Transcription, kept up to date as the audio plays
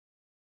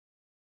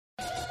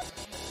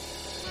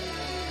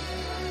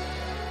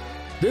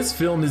This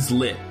Film is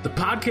Lit, the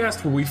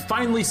podcast where we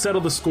finally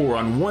settle the score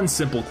on one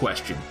simple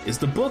question. Is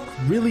the book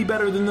really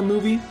better than the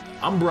movie?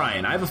 I'm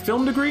Brian. I have a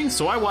film degree,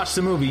 so I watch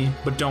the movie,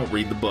 but don't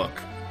read the book.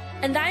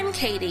 And I'm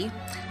Katie.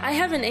 I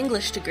have an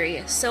English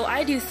degree, so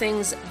I do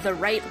things the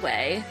right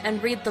way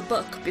and read the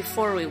book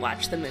before we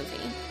watch the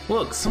movie.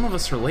 Look, some of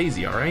us are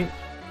lazy, alright?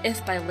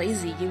 If by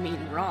lazy you mean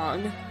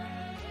wrong.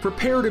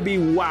 Prepare to be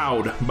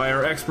wowed by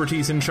our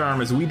expertise and charm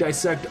as we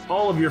dissect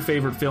all of your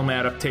favorite film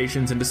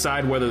adaptations and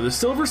decide whether the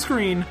silver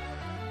screen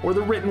or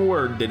the written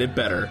word did it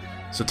better.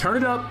 So turn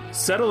it up,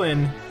 settle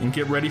in, and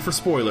get ready for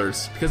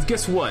spoilers, because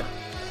guess what?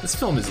 This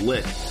film is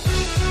lit.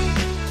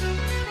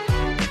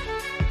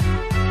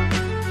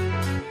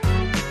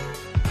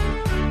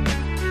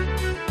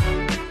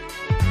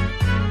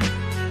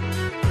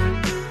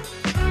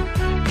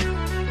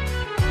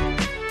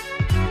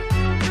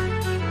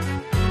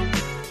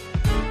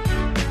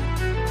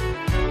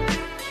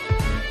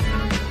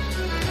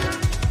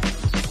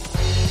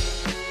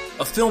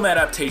 A film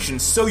adaptation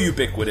so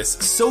ubiquitous,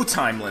 so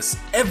timeless,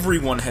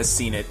 everyone has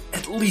seen it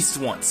at least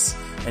once.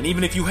 And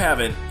even if you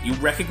haven't, you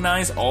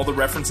recognize all the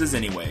references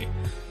anyway.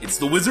 It's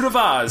The Wizard of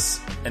Oz,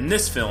 and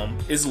this film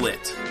is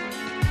lit.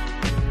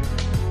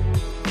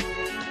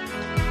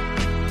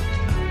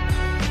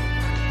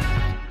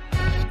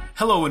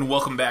 Hello and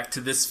welcome back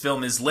to This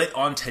Film is Lit.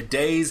 On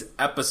today's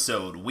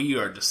episode, we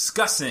are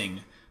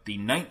discussing the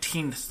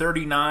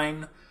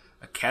 1939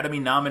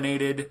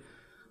 Academy-nominated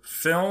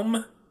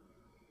film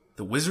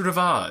The Wizard of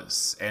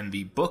Oz, and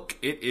the book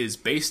it is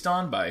based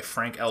on by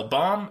Frank L.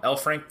 Baum. L.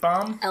 Frank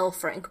Baum.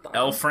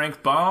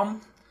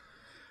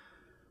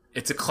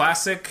 It's a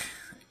classic.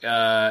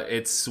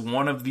 It's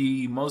one of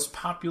the most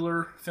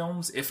popular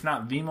films, if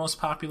not the most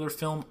popular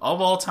film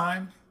of all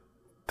time,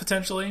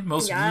 potentially.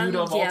 Most viewed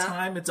of all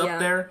time. It's up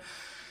there.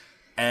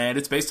 And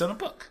it's based on a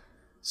book.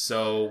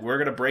 So we're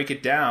going to break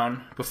it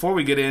down. Before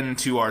we get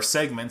into our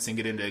segments and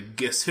get into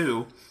Guess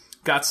Who,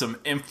 got some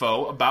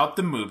info about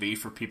the movie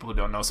for people who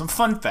don't know. Some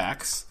fun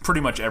facts.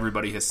 Pretty much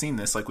everybody has seen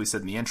this, like we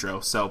said in the intro.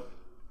 So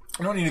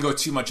I don't need to go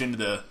too much into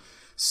the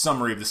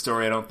summary of the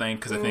story, I don't think,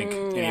 because I think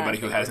anybody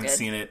who hasn't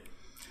seen it,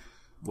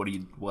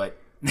 what?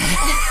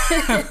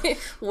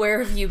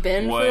 Where have you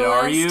been for the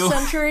last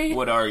century?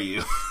 What are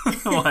you?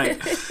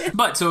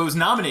 But, so it was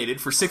nominated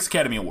for 6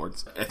 Academy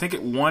Awards. I think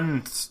it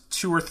won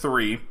 2 or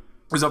 3. It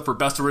was up for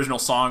Best Original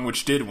Song,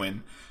 which did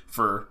win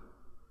for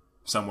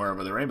Somewhere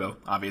Over the Rainbow,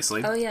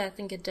 obviously. Oh, yeah, I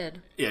think it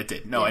did. Yeah, it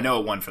did. No, I know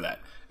it won for that.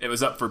 It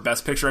was up for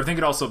Best Picture. I think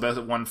it also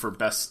won for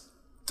Best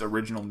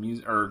Original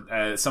Music,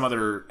 or some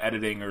other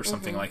editing or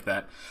something like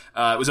that.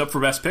 It was up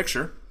for Best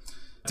Picture.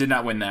 Did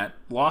not win that.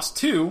 Lost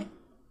 2.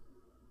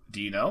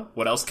 Do you know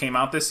what else came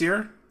out this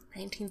year?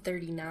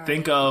 1939.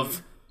 Think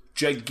of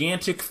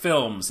gigantic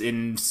films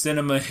in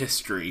cinema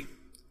history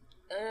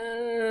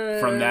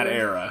from that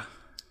era.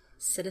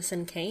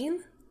 Citizen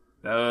Kane?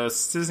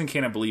 Citizen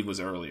Kane, I believe,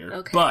 was earlier.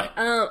 Okay. But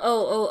I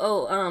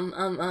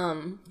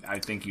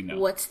think you know.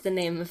 What's the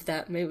name of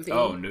that movie?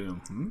 Oh,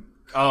 no.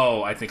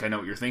 Oh, I think I know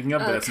what you're thinking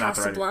of, but that's not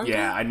the right.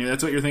 Yeah, I knew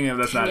that's what you're thinking of.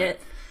 That's not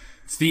it.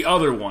 It's the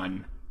other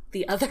one.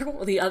 The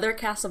other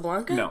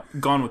Casablanca? No,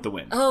 Gone with the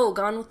Wind. Oh,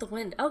 Gone with the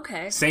Wind.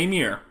 Okay. Same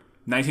year,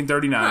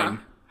 1939.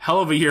 Huh. Hell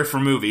of a year for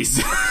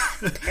movies.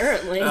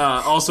 Apparently.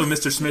 Also,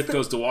 Mr. Smith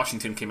Goes to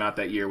Washington came out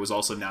that year, was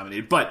also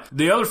nominated. But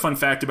the other fun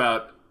fact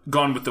about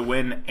Gone with the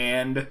Wind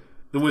and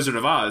The Wizard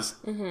of Oz,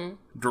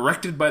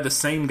 directed by the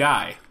same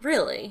guy.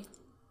 Really?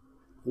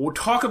 We'll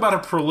talk about a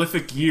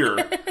prolific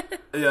year.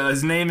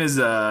 His name is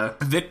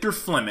Victor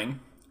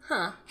Fleming.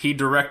 Huh. He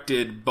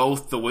directed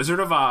both The Wizard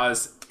of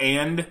Oz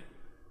and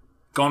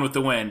Gone with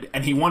the Wind,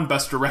 and he won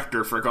Best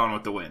Director for Gone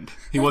with the Wind.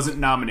 He wasn't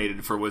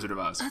nominated for Wizard of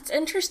Oz. That's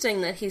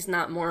interesting that he's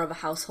not more of a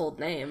household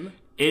name.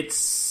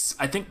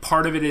 I think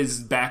part of it is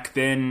back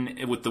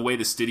then, with the way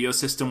the studio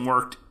system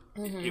worked,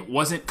 it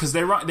wasn't, because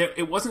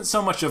it wasn't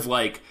so much of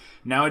like,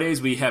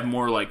 nowadays we have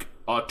more like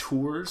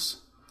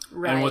auteurs.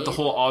 Right. And with the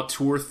whole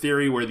auteur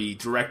theory where the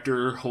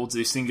director holds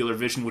a singular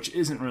vision, which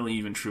isn't really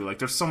even true. Like,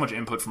 there's so much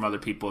input from other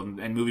people,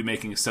 and movie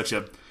making is such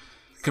a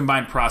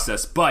combined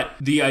process. But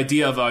the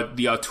idea of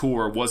the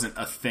auteur wasn't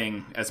a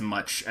thing as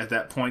much at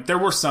that point. There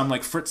were some,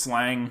 like Fritz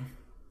Lang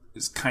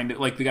is kind of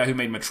like the guy who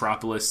made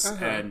Metropolis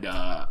and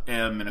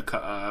M and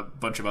a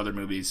bunch of other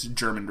movies,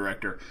 German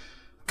director,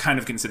 kind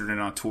of considered an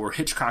auteur.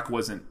 Hitchcock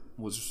was a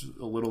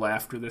little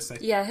after this, I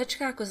think. Yeah,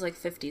 Hitchcock was like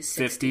 50s,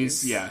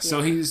 60s. Yeah.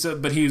 So he's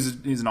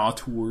an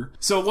auteur.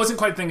 So it wasn't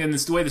quite a thing, and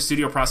the way the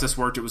studio process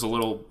worked, it was a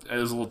little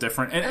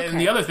different. And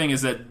the other thing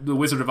is that The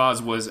Wizard of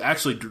Oz was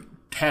actually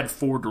had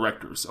 4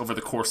 directors over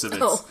the course of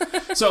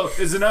it. So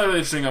it's another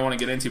interesting I want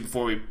to get into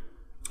before we...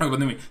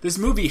 This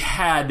movie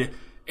had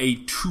a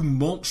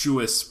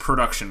tumultuous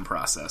production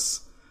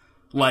process.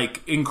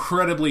 Like,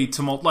 incredibly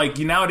tumultuous. Like,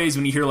 nowadays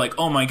when you hear like,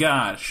 oh my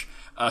gosh,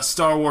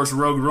 Star Wars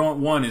Rogue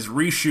One is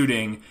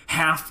reshooting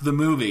half the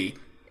movie.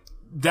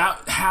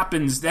 That's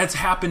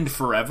happened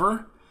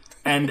forever.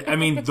 And, I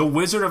mean, The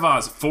Wizard of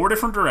Oz, 4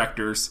 different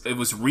directors. It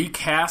was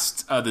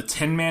recast. The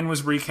Tin Man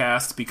was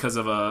recast because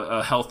of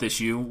a health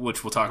issue,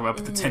 which we'll talk about.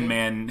 But the Tin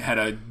Man had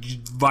a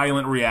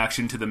violent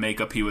reaction to the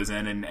makeup he was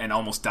in and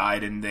almost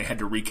died, and they had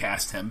to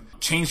recast him.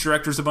 Changed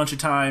directors a bunch of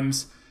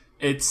times.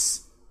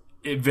 It's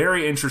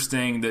very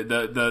interesting.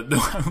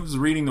 I was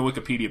reading the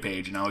Wikipedia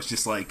page, and I was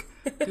just like,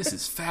 this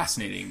is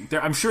fascinating.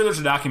 I'm sure there's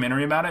a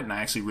documentary about it, and I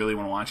actually really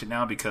want to watch it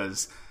now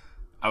because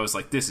I was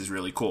like, this is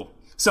really cool.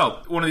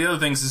 So, one of the other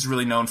things it's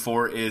really known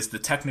for is the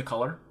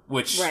Technicolor,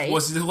 which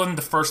wasn't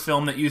the first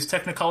film that used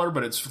Technicolor,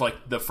 but it's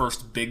like the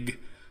first big...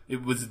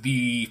 It was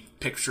the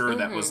picture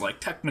that was like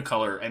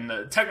Technicolor, and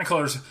the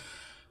Technicolor's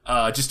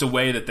just a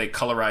way that they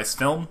colorized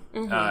film.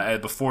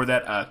 Before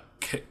that,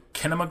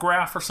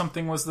 kinematograph or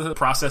something was the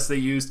process they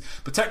used.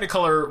 But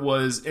Technicolor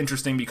was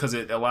interesting because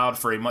it allowed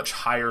for a much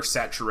higher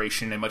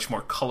saturation and much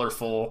more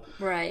colorful,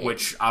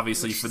 which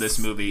obviously for this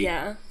movie...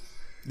 Yeah.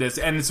 This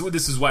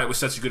is why it was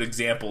such a good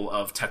example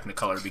of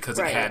Technicolor, because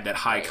it had that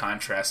high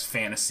contrast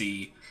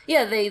fantasy.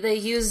 Yeah, they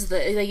use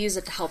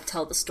it to help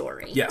tell the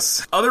story.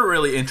 Yes. Other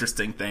really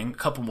interesting thing, a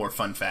couple more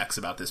fun facts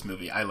about this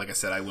movie. Like I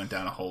said, I went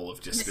down a hole of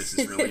just this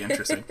is really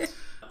interesting.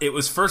 It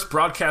was first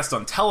broadcast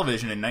on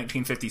television in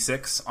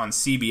 1956 on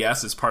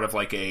CBS as part of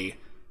like a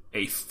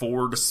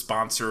Ford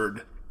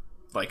sponsored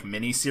like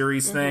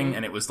mini-series thing,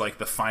 and it was like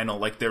the final,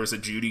 like there was a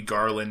Judy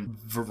Garland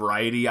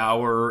variety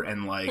hour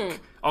and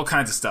like all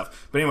kinds of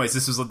stuff. But anyways,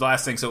 this was the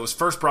last thing. So it was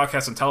first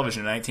broadcast on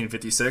television in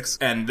 1956,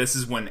 and this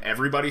is when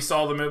everybody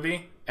saw the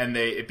movie, and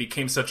it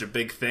became such a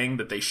big thing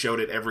that they showed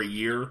it every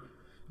year. It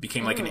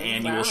became like an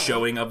annual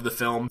showing of the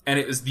film, and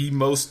it was the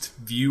most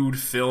viewed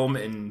film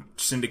in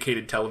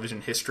syndicated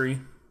television history.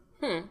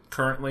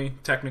 Currently,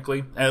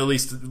 technically, at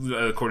least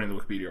according to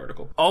the Wikipedia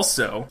article.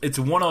 Also, it's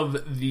one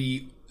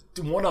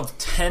of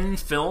 10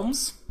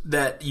 films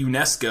that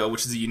UNESCO,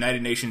 which is the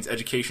United Nations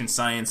Education,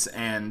 Science,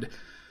 and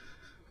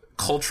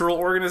Cultural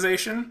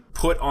Organization,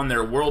 put on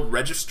their World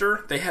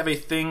Register. They have a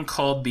thing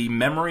called the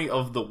Memory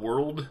of the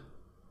World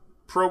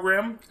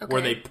program,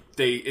 where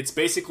it's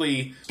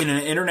basically in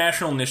an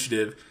international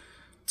initiative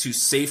to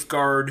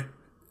safeguard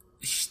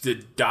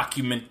the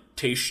document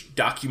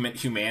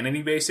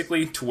humanity,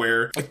 basically, to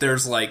where if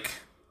there's like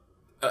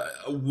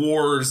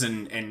wars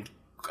and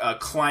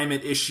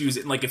climate issues,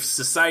 and like if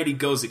society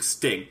goes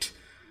extinct,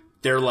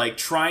 they're like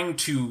trying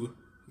to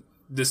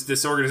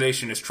this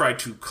organization has tried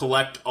to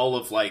collect all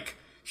of like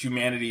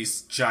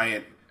humanity's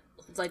giant,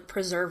 like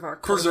preserve our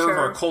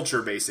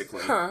culture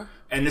basically.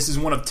 And this is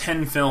one of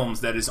 10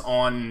 films that is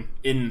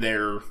in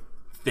their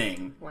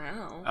thing.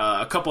 Wow.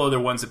 A couple other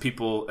ones that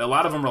a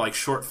lot of them are like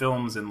short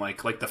films, and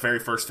like the very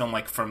first film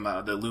like from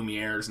the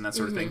Lumieres and that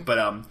sort of thing.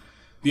 But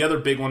the other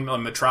big one,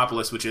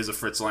 Metropolis, which is a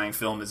Fritz Lang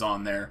film, is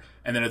on there.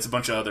 And then it's a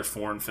bunch of other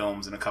foreign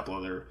films and a couple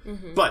other...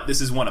 But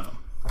this is one of them.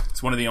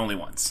 It's one of the only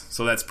ones.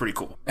 So that's pretty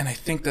cool. And I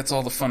think that's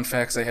all the fun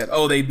facts I had.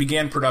 Oh, they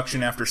began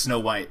production after Snow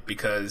White,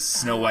 because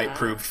Snow White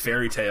proved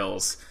fairy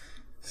tales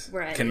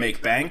can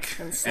make bank.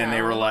 And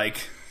they were like,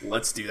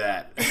 let's do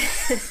that.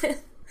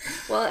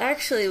 Well,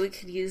 actually, we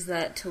could use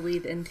that to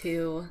lead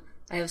into...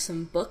 I have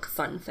some book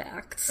fun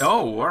facts.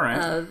 Oh, all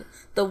right.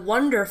 The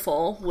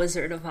Wonderful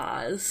Wizard of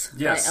Oz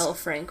by L.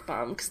 Frank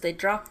Baum, because they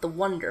dropped the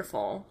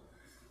wonderful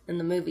in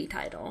the movie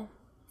title.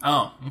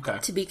 Oh, okay.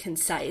 To be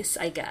concise,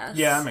 I guess.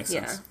 Yeah, that makes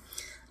sense.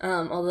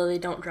 Although they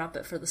don't drop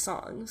it for the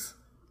songs.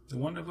 The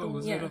Wonderful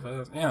Wizard of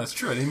Oz. Yeah, that's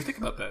true. I didn't even think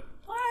about that.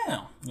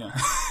 Wow. Yeah.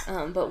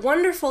 But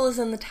Wonderful is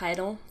in the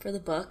title for the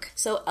book.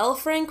 So L.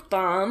 Frank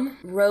Baum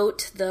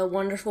wrote The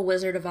Wonderful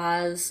Wizard of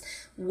Oz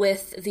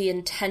with the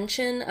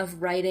intention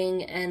of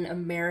writing an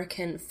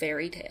American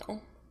fairy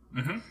tale.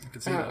 I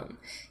can see that.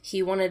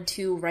 He wanted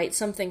to write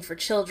something for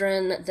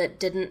children that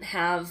didn't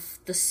have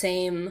the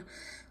same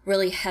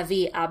really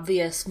heavy,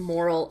 obvious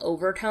moral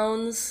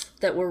overtones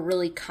that were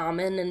really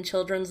common in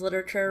children's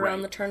literature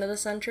around the turn of the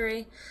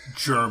century.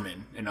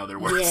 German, in other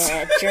words.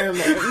 Yeah,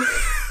 German.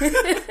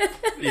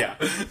 Yeah.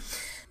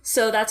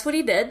 So that's what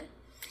he did.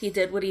 He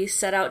did what he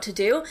set out to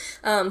do.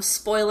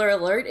 Spoiler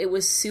alert, it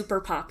was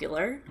super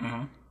popular.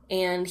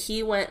 And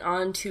he went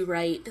on to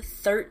write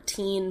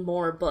 13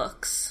 more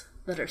books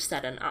that are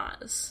set in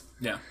Oz.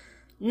 Yeah.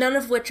 None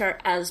of which are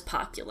as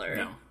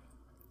popular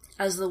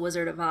as The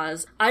Wizard of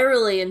Oz. I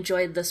really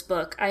enjoyed this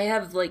book. I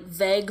have like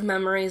vague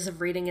memories of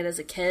reading it as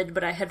a kid,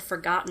 but I had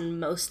forgotten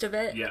most of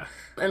it. Yeah.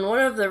 And one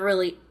of the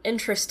really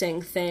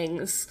interesting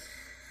things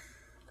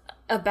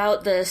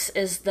about this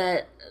is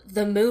that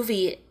the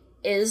movie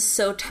is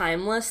so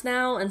timeless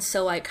now and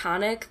so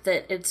iconic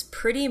that it's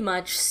pretty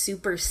much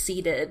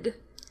superseded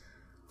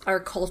our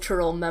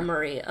cultural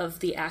memory of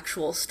the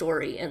actual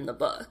story in the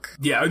book.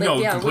 Yeah,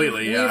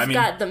 completely. We've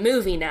got the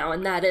movie now,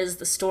 and that is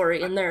the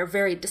story, and there are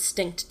very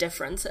distinct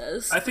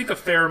differences. I think a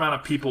fair amount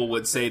of people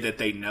would say that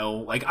they know.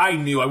 Like, I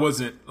knew I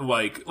wasn't,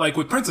 like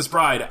with Princess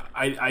Bride,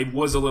 I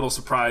was a little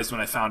surprised when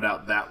I found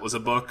out that was a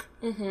book.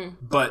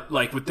 But,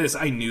 like, with this,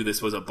 I knew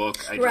this was a book.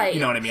 Right.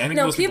 You know what I mean? I think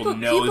most people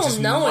know. It's just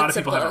a lot of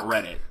people haven't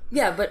read it.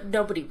 Yeah, but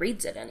nobody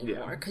reads it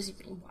anymore, because you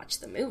can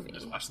watch the movie.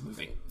 Just watch the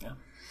movie, yeah.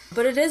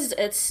 But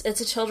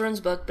it's a children's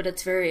book, but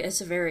it's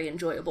a very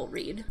enjoyable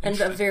read and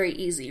a very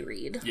easy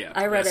read. Yeah,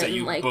 I read it in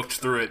you booked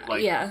through it over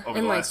in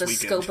the like last the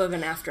weekend. scope of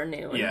an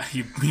afternoon. Yeah,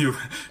 you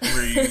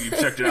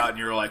checked it out and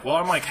you were like, well,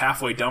 I'm like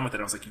halfway done with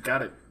it. I was like, you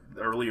got it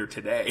earlier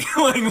today.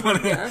 And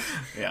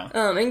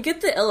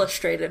get the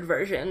illustrated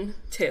version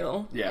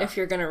too, yeah, if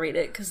you're gonna read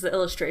it, because the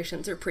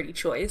illustrations are pretty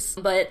choice.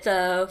 But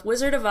the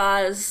Wizard of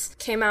Oz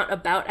came out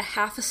about a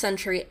half a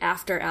century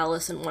after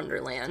Alice in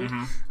Wonderland.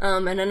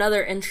 And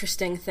another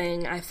interesting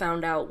thing I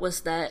found out was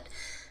that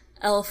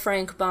L.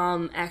 Frank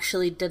Baum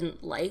actually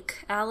didn't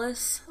like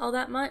Alice all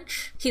that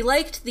much. He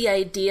liked the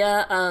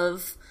idea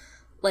of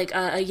like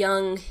a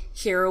young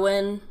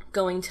heroine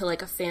going to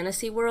like a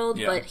fantasy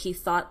world, but he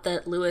thought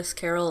that Lewis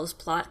Carroll's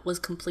plot was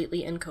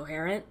completely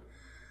incoherent.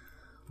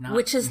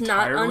 Which is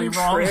not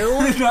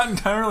untrue. Not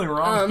entirely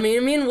wrong. I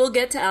mean, we'll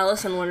get to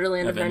Alice in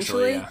Wonderland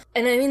eventually. Yeah.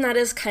 And I mean, that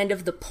is kind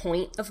of the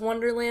point of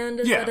Wonderland,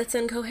 is that it's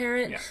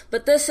incoherent. Yeah.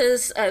 But this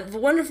is, The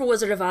Wonderful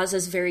Wizard of Oz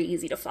is very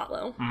easy to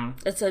follow.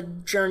 It's a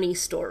journey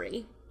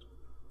story.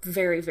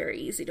 Very, very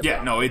easy to follow.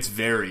 Yeah, no, it's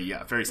very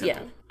simple.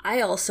 Yeah.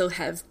 I also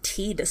have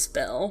tea to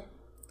spill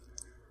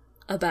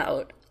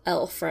about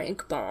L.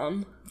 Frank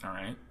Baum. All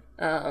right.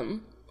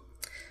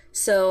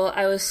 So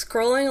I was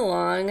scrolling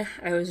along,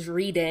 I was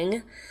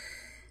reading,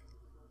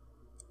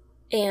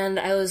 and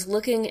I was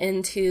looking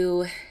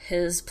into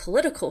his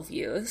political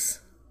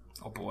views.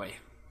 Oh boy.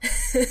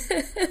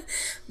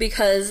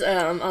 Because,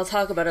 I'll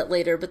talk about it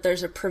later, but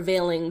there's a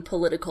prevailing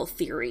political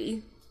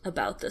theory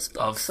about this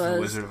book. Of The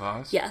Wizard of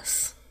Oz?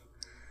 Yes.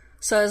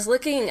 So I was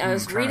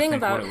reading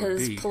about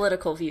his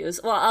political views.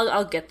 Well,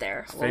 I'll get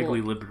there.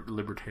 Vaguely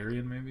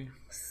libertarian, maybe?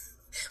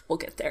 We'll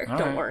get there.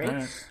 Don't worry.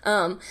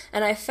 And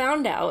I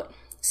found out,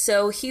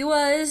 so he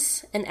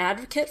was an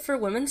advocate for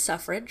women's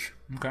suffrage.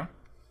 Okay.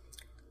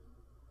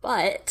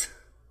 But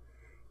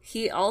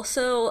he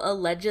also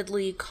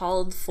allegedly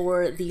called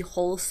for the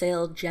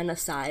wholesale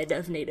genocide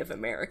of Native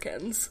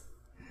Americans.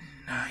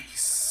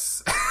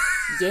 Nice.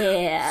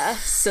 Yeah,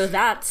 so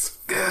that's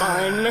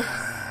fun.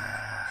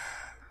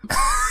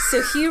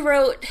 So he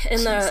wrote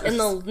in the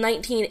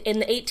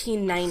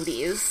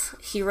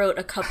 1890s. He wrote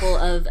a couple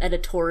of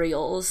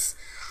editorials,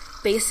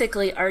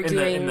 basically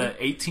arguing in the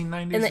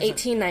 1890s. In the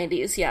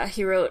 1890s, yeah,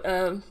 he wrote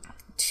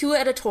 2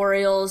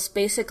 editorials,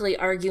 basically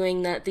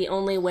arguing that the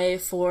only way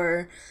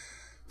for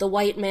the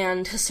white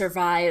man to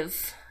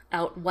survive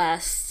out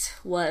west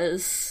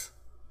was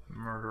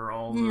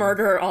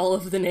murder all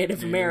of the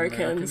Native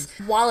Americans.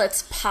 While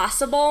it's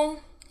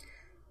possible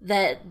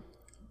that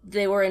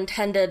they were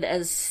intended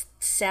as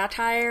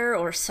satire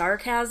or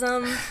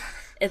sarcasm,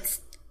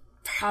 it's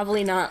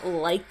probably not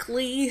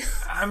likely.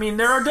 I mean,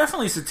 there are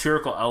definitely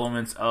satirical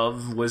elements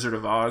of Wizard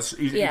of Oz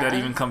that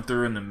even come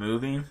through in the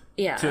movie.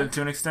 Yeah.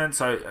 To an extent,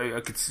 so I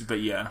could see,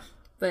 but yeah.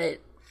 But...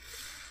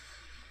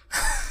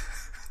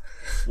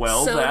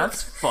 well, so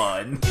that's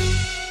fun.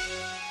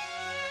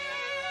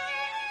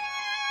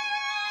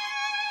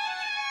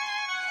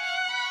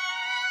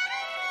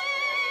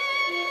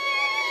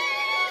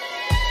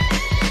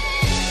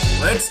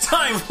 It's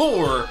time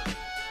for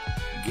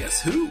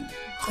Guess Who?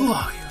 Who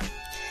are you?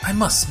 I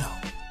must know.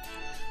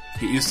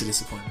 Get used to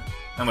disappointment.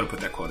 I'm going to put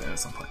that quote in at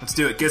some point. Let's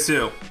do it. Guess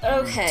Who?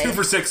 Okay. 2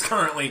 for 6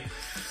 currently.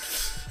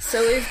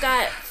 So we've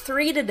got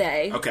 3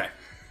 today. Okay.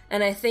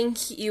 And I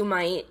think you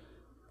might...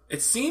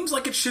 It seems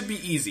like it should be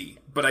easy,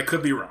 but I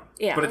could be wrong.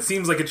 Yeah. But it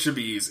seems like it should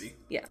be easy.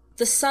 Yeah.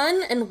 The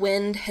sun and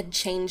wind had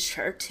changed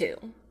her,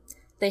 too.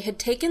 They had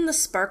taken the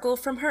sparkle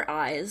from her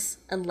eyes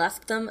and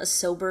left them a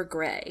sober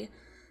gray.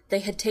 They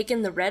had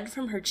taken the red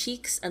from her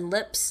cheeks and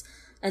lips,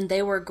 and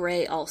they were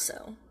gray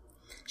also.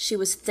 She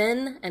was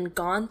thin and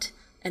gaunt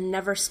and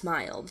never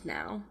smiled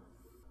now.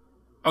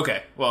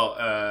 Okay, well,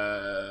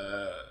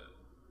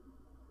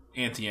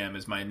 Auntie M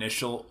is my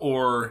initial,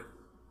 or,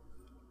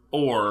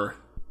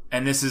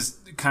 and this is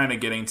kind of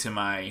getting to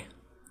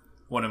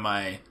one of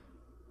my,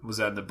 was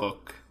that in the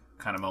book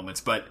kind of moments,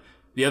 but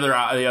the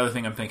other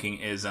thing I'm thinking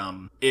is,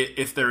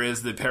 if there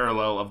is the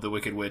parallel of the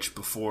Wicked Witch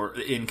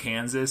in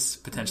Kansas,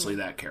 potentially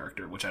that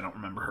character, which I don't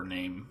remember her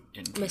name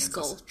in Kansas. Miss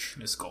Gulch.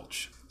 Miss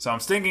Gulch. So I'm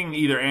thinking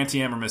either Auntie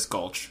M or Miss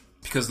Gulch,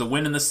 because the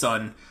wind and the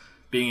sun,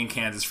 being in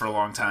Kansas for a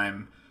long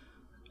time.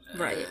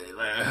 Right.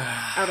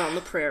 Out on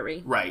the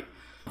prairie. Right.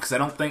 Because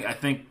I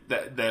think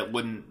that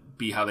wouldn't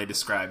be how they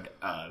described,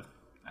 I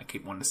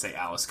keep wanting to say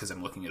Alice because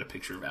I'm looking at a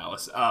picture of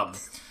Alice, on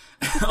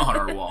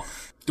our wall.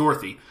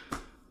 Dorothy.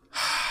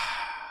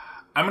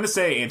 I'm going to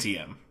say Auntie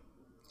M.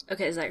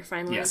 Okay, is that your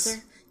final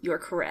answer? You are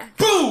correct.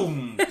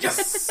 Boom!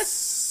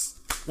 Yes!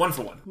 1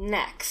 for 1.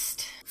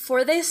 Next.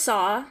 For they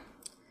saw,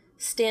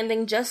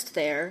 standing just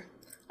there,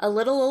 a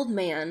little old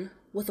man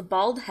with a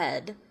bald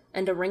head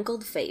and a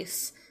wrinkled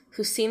face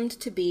who seemed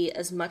to be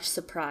as much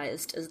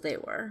surprised as they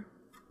were.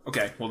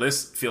 Okay, well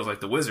this feels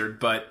like the wizard,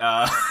 but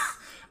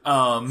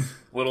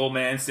little old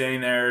man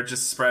standing there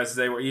just surprised as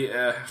they were.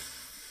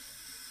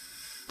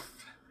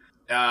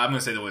 I'm going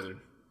to say the wizard.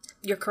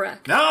 You're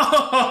correct.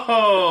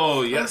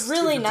 No! Yes. I'm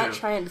really not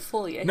trying to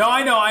fool you. No,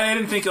 I know. I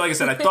didn't think, like I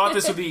said, I thought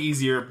this would be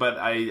easier, but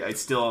I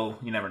still,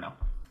 you never know.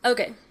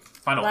 Okay.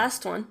 Final one.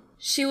 Last one.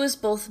 She was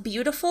both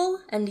beautiful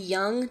and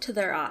young to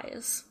their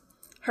eyes.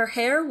 Her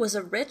hair was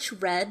a rich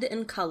red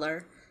in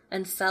color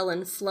and fell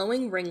in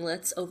flowing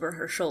ringlets over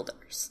her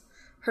shoulders.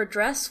 Her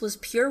dress was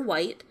pure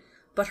white,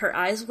 but her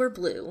eyes were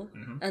blue,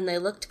 and they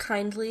looked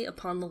kindly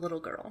upon the little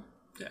girl.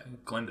 Yeah,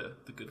 Glinda,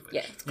 the good witch.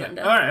 Yeah, it's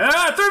Glinda. Yeah. All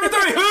right, 3 for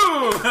 3,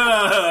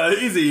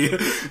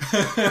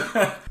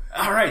 whoo!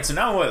 All right, so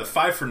now what?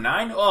 5 for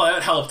 9? Oh,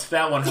 that helped.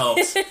 That one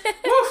helped.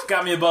 Woof!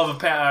 Got me above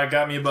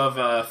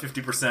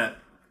 50%.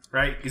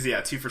 Right?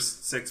 Because, 2 for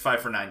 6,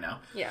 5 for 9 now.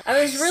 Yeah. I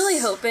was really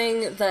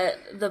hoping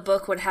that the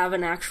book would have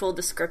an actual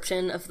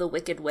description of the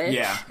Wicked Witch.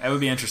 Yeah, that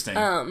would be interesting.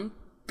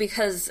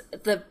 Because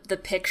the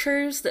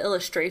pictures, the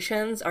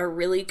illustrations are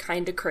really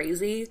kind of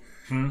crazy.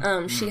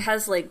 She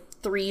has,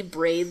 3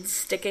 braids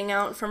sticking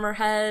out from her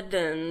head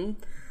and,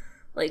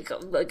 like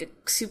a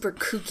super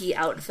kooky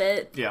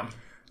outfit. Yeah.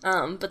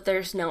 But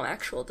there's no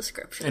actual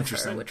description of her,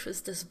 Interesting. which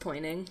was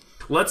disappointing.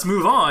 Let's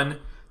move on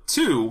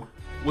to,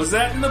 was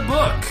that in the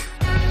book?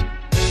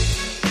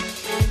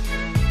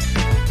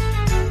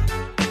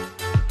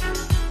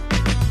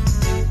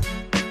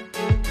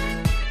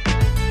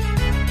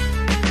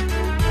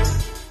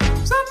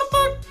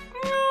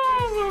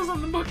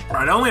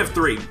 Alright, I only have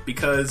 3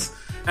 because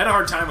I had a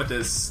hard time with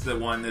this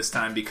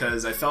time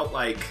because I felt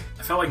like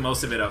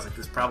most of it I was like,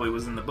 this probably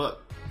was in the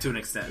book to an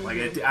extent. Like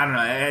I don't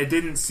know, it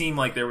didn't seem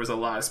like there was a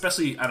lot,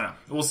 especially I don't know.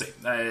 We'll see.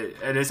 But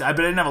I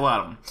didn't have a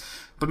lot of them.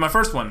 But my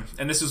first one,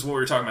 and this is what we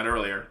were talking about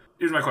earlier.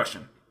 Here's my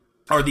question: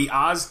 are the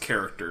Oz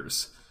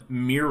characters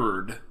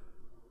mirrored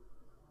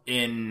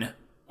in,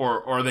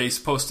 or are they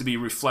supposed to be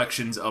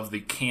reflections of the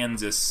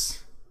Kansas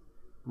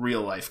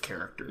real life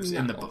characters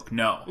in the book?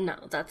 No,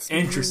 that's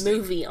interesting.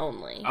 Movie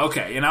only.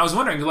 Okay, and I was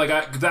wondering, I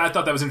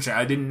thought that was interesting.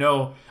 I didn't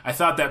know. I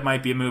thought that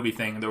might be a movie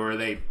thing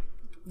where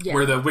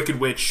where the Wicked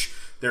Witch,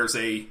 there's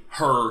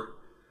her,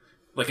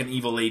 like an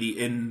evil lady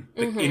in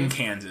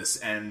Kansas,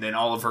 and then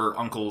all of her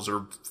uncles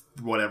or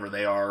whatever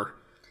they are,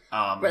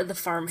 the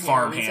farmhands.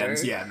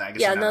 Farmhands, yeah. And I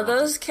guess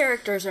those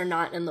characters are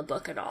not in the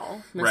book at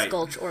all. Miss Right.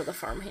 Gulch or the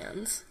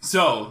farmhands.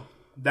 So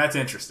that's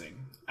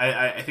interesting.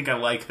 I think I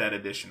like that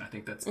addition. I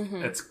think that's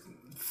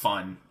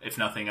fun, if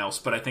nothing else.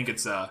 But I think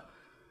it's a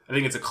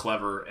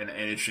clever and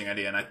interesting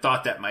idea. And I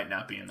thought that might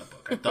not be in the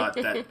book. I thought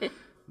that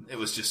it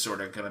was just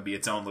sort of going to be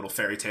its own little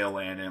fairy tale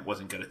land, and it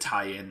wasn't going to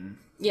tie in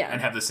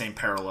and have the same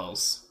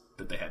parallels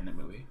that they had in the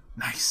movie.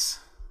 Nice.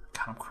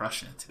 God, I'm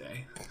crushing it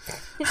today.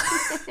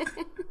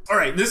 All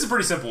right, this is a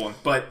pretty simple one,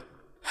 but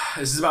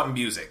this is about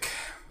music.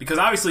 Because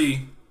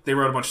obviously they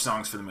wrote a bunch of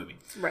songs for the movie.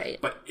 Right.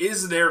 But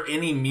is there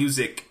any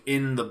music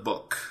in the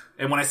book?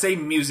 And when I say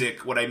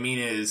music, what I mean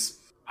is,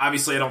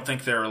 obviously I don't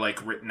think they're,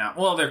 written out.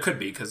 Well, there could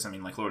be, because,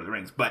 Lord of the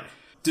Rings. But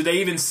do they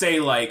even say,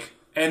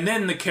 and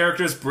then the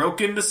characters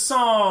broke into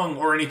song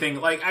or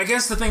anything? I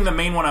guess the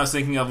main one I was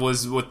thinking of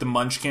was with the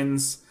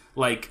Munchkins.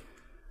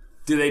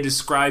 Do they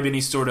describe any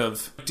sort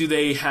of... Do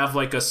they have,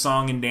 a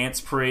song and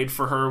dance parade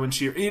for her when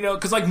she...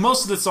 because,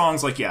 most of the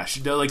songs,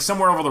 she does,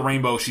 Somewhere Over the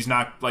Rainbow, she's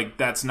not,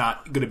 that's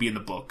not going to be in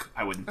the book,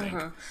 I wouldn't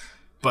think.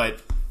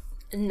 But...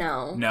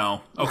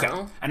 No. Okay.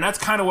 No. And that's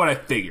kind of what I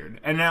figured.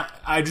 And now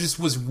I just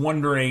was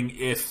wondering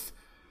if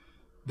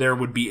there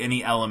would be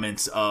any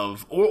elements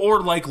of...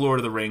 Or like Lord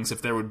of the Rings,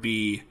 if there would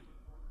be...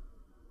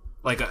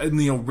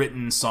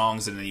 written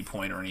songs at any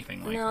point or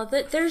anything like that.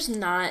 No, there's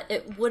not.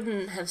 It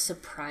wouldn't have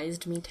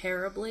surprised me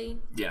terribly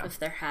if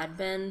there had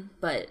been,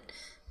 but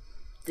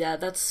yeah,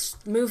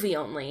 that's movie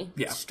only,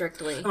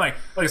 strictly. Like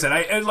I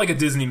said, like a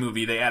Disney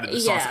movie, they added the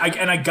songs.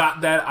 And I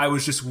got that. I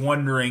was just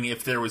wondering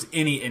if there was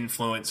any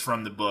influence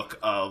from the book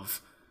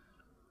of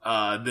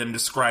them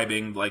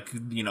describing,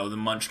 the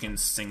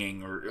Munchkins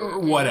singing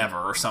or whatever,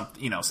 or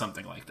something,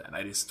 something like that.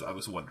 I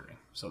was wondering.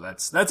 So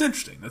that's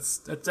interesting.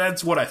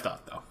 That's what I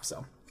thought, though.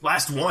 So...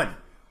 Last one,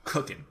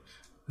 cooking.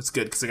 That's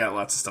good because I got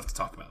lots of stuff to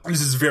talk about. This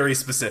is very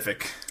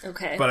specific.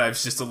 Okay. But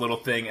it's just a little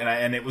thing,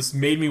 and it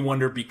made me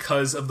wonder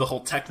because of the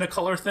whole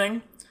Technicolor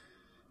thing.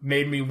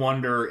 Made me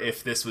wonder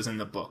if this was in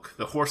the book.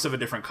 The horse of a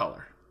different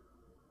color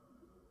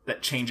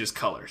that changes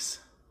colors.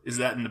 Is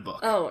that in the book?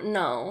 Oh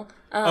no.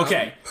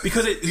 Okay,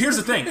 because here's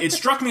the thing. It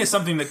struck me as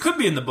something that could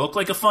be in the book,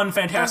 like a fun,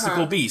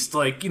 fantastical beast,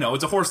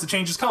 it's a horse that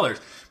changes colors.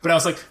 But I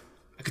was like,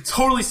 I could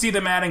totally see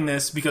them adding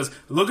this because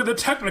look at the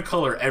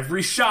Technicolor.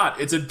 Every shot,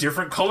 it's a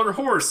different color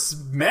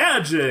horse.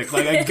 Magic.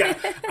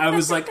 I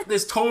was like,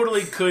 this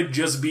totally could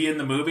just be in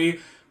the movie,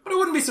 but I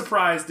wouldn't be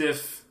surprised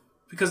if,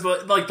 because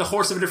the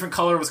horse of a different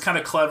color was kind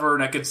of clever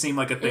and that could seem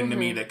like a thing to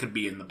me that could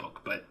be in the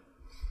book. But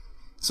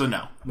so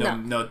no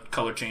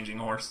color changing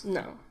horse.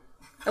 No.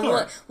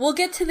 And we'll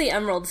get to the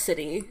Emerald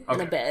City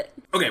in a bit.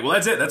 Okay, well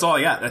that's it. That's all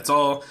I got. That's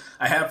all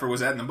I have for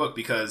was that in the book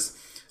because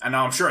I know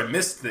I'm sure I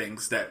missed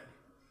things that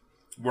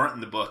weren't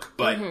in the book,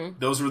 but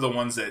those were the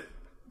ones that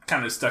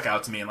kind of stuck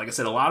out to me. And like I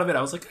said, a lot of it,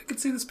 I was like, I could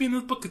see this being in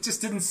the book. It just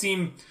didn't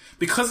seem,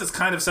 because it's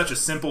kind of such a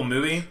simple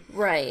movie.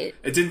 Right.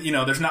 It didn't,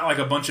 there's not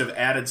a bunch of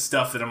added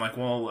stuff that I'm like,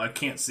 well, I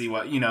can't see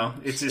what,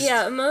 it's just...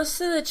 Yeah,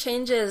 most of the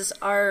changes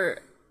are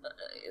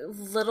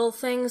little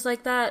things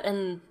like that,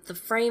 and the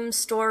frame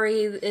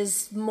story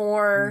is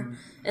more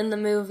in the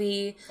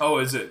movie. Oh,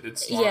 is it?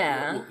 It's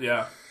yeah.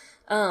 Yeah.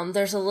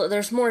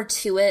 There's more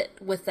to it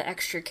with the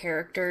extra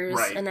characters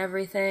Right. and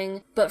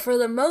everything. But for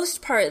the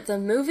most part, the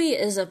movie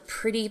is a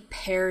pretty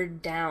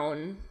pared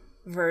down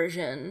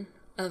version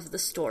of the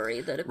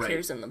story that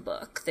appears in the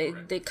book.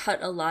 They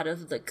cut a lot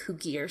of the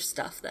kookier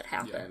stuff that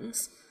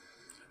happens. Yeah.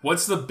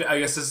 What's I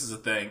guess this is the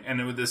thing,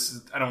 and with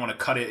this, I don't want to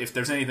cut it. If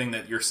there's anything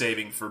that you're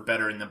saving for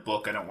better in the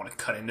book, I don't want to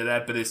cut into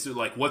that, but it's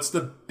like, what's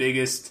the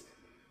biggest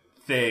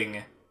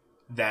thing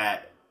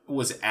that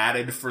was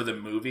added for the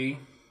movie?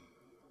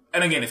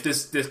 And again, if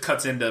this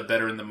cuts into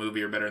better in the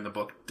movie or better in the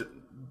book,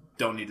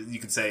 don't need to, you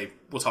can say,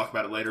 we'll talk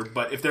about it later,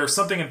 but if there's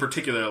something in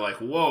particular, like,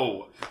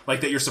 whoa,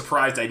 like that you're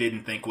surprised I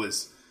didn't think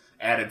was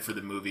added for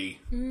the movie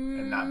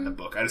and not in the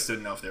book. I just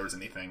didn't know if there was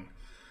anything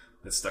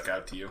that stuck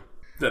out to you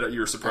that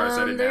you were surprised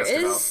I didn't ask about.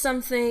 There is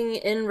something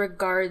in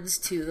regards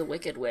to the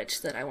Wicked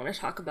Witch that I want to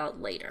talk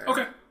about later.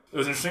 Okay. It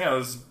was interesting. I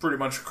was pretty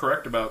much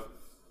correct about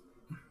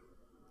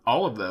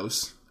all of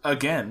those.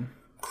 Again,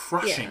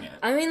 crushing it.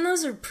 I mean,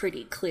 those are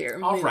pretty clear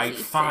movie All right,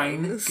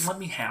 fine. things. Let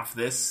me have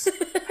this.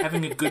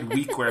 Having a good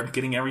week where I'm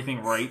getting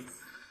everything right.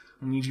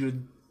 I need you to...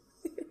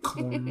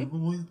 Come on.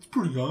 Well, it's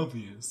pretty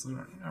obvious.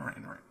 All right.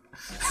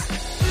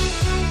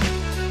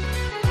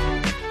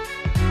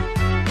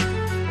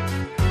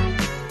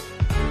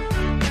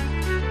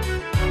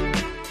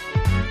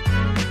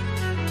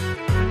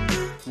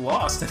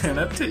 Lost in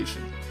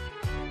adaptation.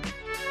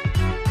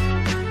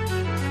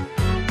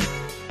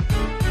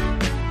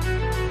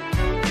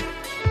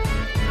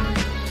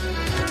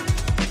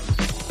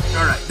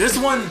 Alright,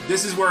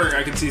 this is where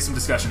I can see some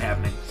discussion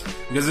happening.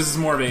 Because this is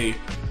more of a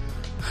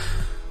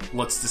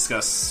let's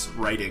discuss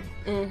writing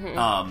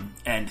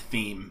and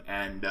theme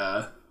and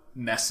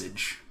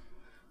message.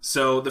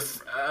 So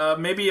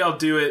maybe I'll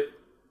do it.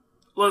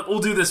 We'll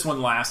do this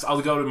one last.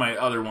 I'll go to my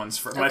other ones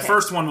first. Okay. My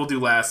first one we'll do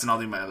last, and I'll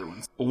do my other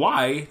ones.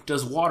 Why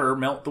does water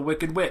melt the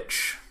Wicked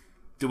Witch?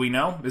 Do we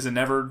know? Is it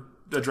never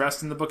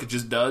addressed in the book? It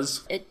just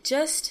does? It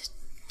just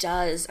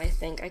does, I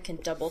think. I can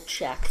double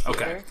check here.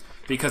 Okay.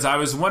 Because I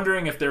was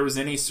wondering if there was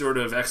any sort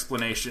of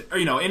explanation, or,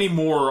 any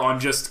more on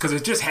just... Because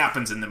it just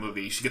happens in the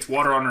movie. She gets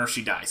water on her,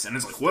 she dies. And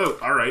it's like, whoa,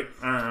 all right.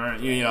 I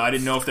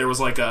didn't know if there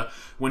was like a...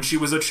 When she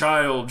was a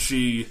child,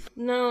 she...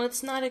 No,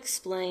 it's not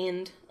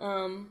explained.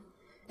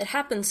 It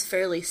happens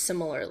fairly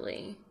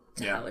similarly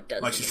to how it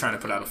does. Like she's trying to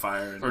put out a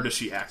fire, or does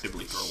she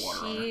actively throw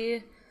water on her?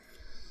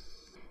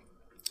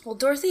 Well,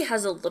 Dorothy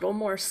has a little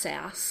more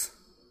sass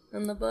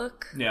in the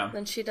book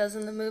than she does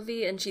in the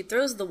movie, and she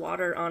throws the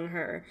water on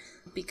her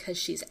because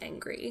she's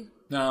angry.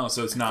 No,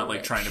 so it's not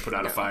like trying to put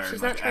out a fire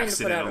and like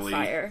accidentally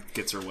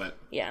gets her wet.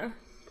 Yeah.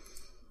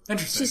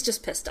 Interesting. She's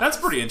just pissed off. That's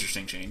a pretty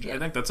interesting change. Yeah. I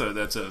think that's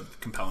a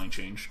compelling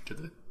change to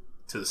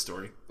the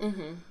story.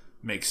 Mm-hmm.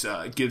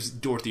 Gives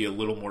Dorothy a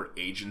little more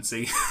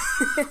agency.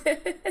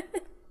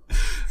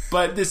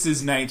 But this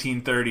is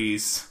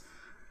 1930s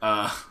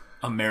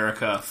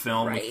America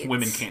film. Right.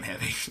 Women can't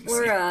have agency.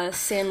 We're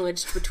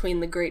sandwiched between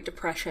the Great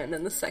Depression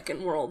and the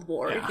Second World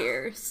War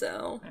here,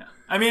 so... Yeah.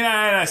 I mean,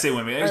 I say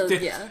women.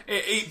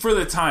 For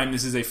the time,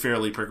 this is a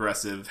fairly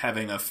progressive,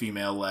 having a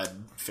female-led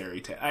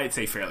fairy tale. I'd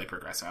say fairly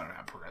progressive. I don't know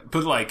how progressive.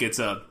 But, like,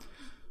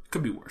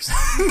 could be worse.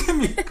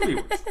 could be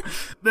worse.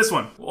 This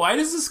one. Why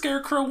does the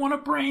Scarecrow want a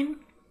brain?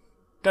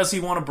 Does he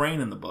want a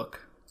brain in the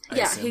book?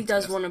 He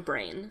does want a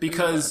brain.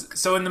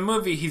 Because, in the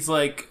movie, he's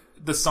like,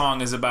 the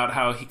song is about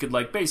how he could,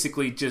 like,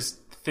 basically just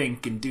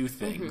think and do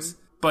things.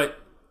 Mm-hmm. But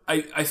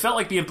I felt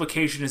like the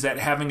implication is that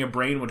having a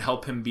brain would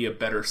help him be a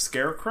better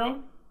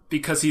Scarecrow.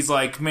 Because he's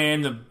like,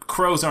 man, the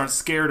crows aren't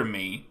scared of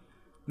me.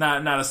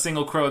 Not a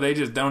single crow, they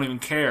just don't even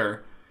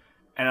care.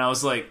 And I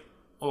was like,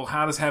 well,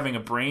 how does having a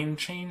brain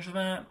change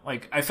that?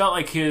 Like, I felt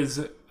like I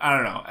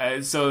don't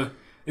know. So,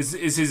 is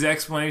his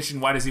explanation,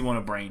 why does he want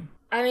a brain?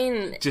 I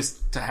mean...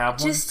 Just to have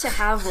one? Just to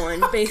have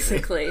one,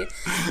 basically.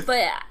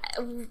 But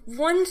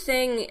one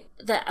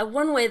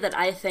way that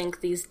I think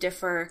these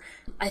differ,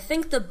 I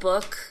think the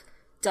book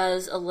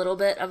does a little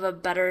bit of a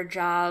better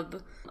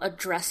job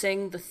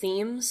addressing the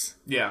themes.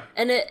 Yeah.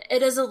 And it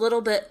is a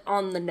little bit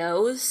on the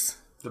nose.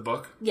 The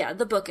book? Yeah,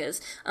 the book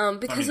is.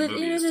 Because it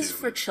is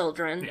for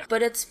children. Yeah.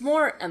 But it's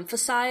more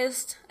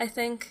emphasized, I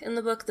think, in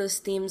the book. Those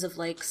themes of,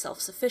 like,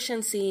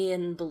 self-sufficiency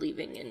and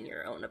believing in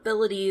your own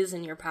abilities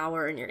and your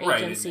power and your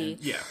agency.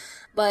 Right, yeah.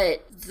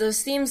 But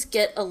those themes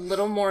get a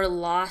little more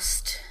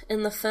lost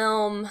in the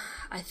film.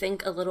 I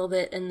think a little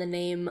bit in the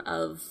name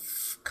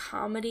of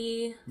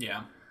comedy.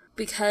 Yeah.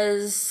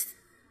 Because,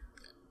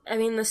 I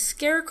mean, the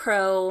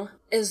Scarecrow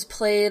is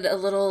played a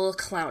little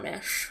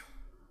clownish.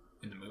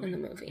 In the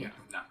movie.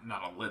 Yeah,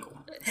 not a little.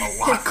 A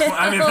lot.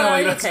 I mean,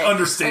 like, that's an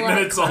understatement.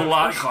 It's a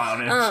lot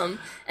clownish.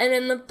 And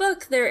in the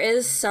book, there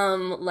is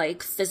some,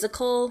 like,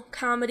 physical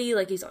comedy.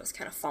 Like, he's always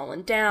kind of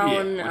falling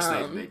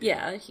down.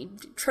 Yeah, he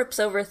trips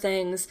over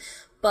things.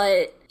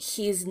 But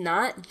he's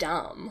not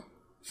dumb.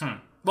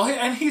 Well,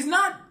 and he's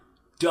not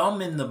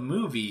dumb in the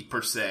movie,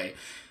 per se.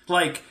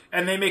 Like,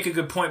 and they make a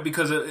good point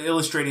because of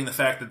illustrating the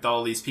fact that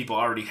all these people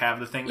already have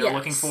the thing they're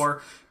looking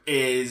for.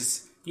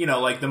 is, you know,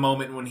 like the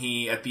moment when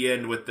he, at the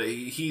end,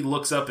 he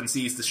looks up and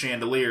sees the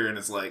chandelier and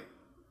is like,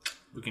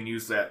 we can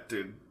use that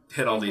to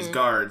hit all these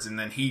guards, and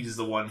then he's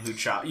the one who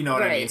shot, you know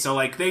what I mean? So,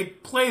 like, they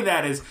play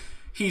that as,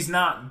 he's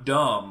not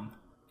dumb.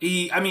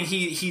 He's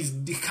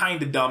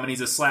kind of dumb, and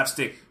he's a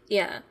slapstick.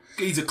 Yeah.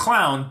 He's a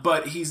clown,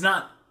 but he's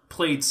not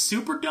played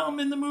super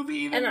dumb in the movie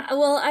even. And,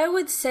 well, I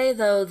would say,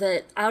 though,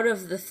 that out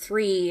of those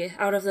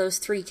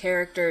three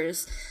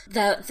characters,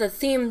 that the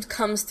theme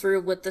comes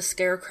through with the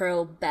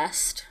Scarecrow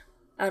best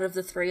out of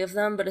the three of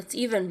them, but it's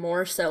even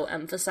more so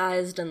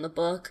emphasized in the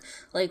book.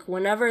 Like,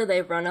 whenever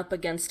they run up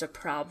against a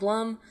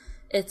problem,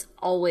 it's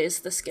always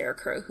the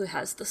Scarecrow who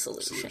has the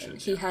solution.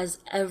 He has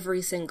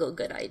every single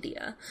good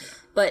idea. Yeah.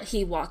 But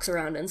he walks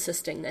around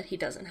insisting that he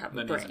doesn't have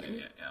a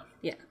brain.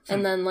 Yeah.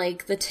 And then,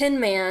 like, the Tin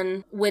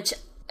Man, which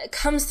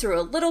comes through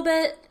a little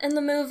bit in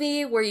the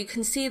movie, where you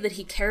can see that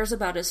he cares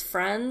about his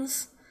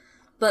friends.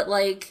 But,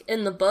 like,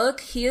 in the book,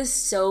 he is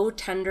so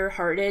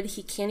tender-hearted,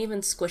 he can't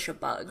even squish a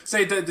bug.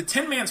 Say, the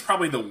Tin Man's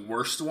probably the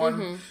worst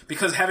one,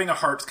 because having a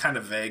heart's kind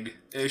of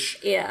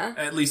vague-ish. Yeah.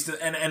 At least,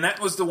 and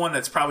that was the one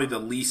that's probably the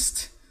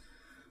least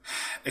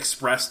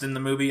expressed in the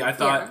movie, I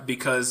thought,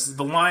 because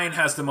the Lion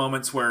has the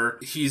moments where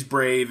he's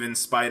brave in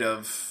spite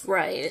of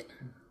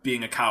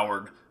being a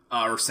coward,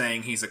 or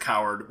saying he's a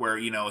coward, where,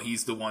 you know,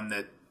 he's the one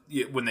that,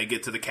 when they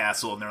get to the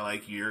castle and they're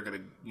like, you're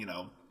gonna, you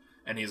know,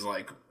 and he's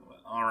like,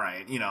 all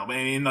right, you know, I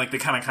mean, like, they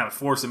kind of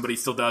force him, but he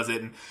still does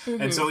it,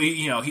 and so he,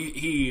 you know,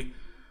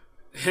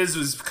 his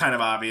was kind of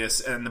obvious,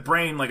 and the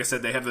brain, like I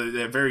said, they have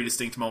a very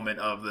distinct moment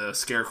of the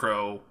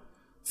Scarecrow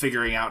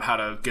figuring out how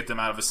to get them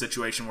out of a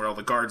situation where all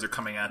the guards are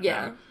coming at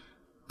them.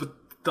 But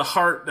the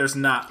heart, there's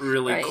not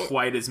really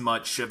quite as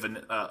much of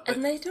an...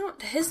 and they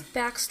don't... His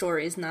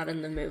backstory is not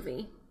in the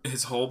movie.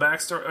 His whole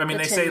backstory? I mean,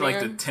 they say,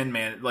 like, the Tin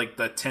Man... Like,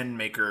 the Tin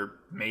Maker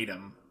made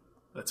him.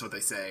 That's what they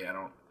say. I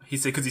don't... He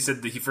said... Because he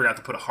said that he forgot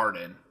to put a heart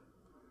in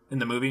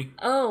the movie.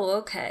 Oh,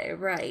 okay,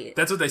 right.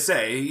 That's what they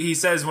say. He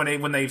says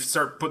when they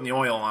start putting the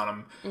oil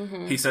on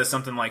him, he says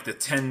something like the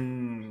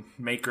Tin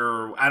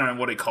Maker, I don't know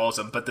what he calls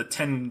him, but the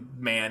Tin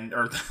Man,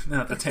 or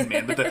not the Tin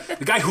Man, but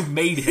the guy who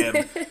made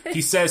him,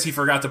 he says he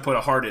forgot to put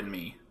a heart in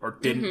me, or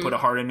didn't put a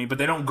heart in me, but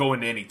they don't go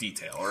into any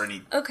detail or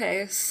any...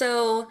 Okay,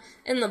 so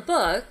in the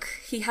book,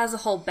 he has a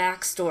whole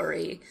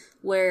backstory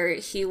where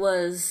he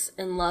was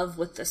in love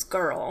with this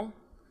girl,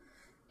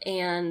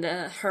 and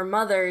her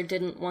mother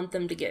didn't want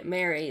them to get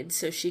married,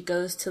 so she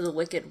goes to the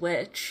Wicked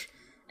Witch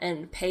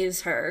and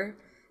pays her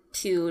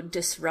to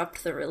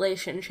disrupt the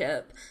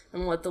relationship.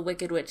 And what the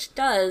Wicked Witch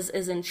does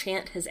is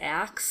enchant his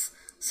axe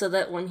so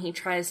that when he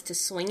tries to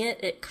swing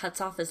it, it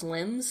cuts off his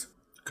limbs.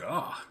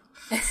 God.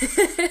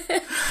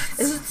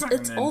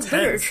 It's old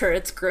literature.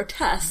 It's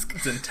grotesque.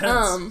 It's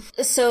intense.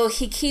 So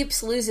he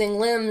keeps losing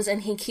limbs,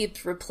 and he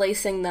keeps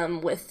replacing them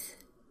with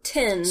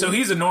tin. So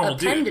he's a normal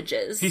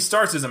appendages. Dude. He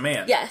starts as a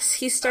man. Yes,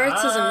 he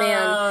starts as a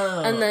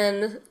man, and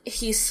then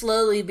he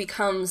slowly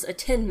becomes a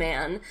Tin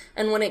Man.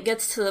 And when it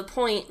gets to the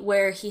point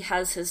where he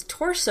has his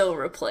torso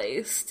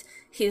replaced,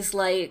 he's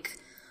like,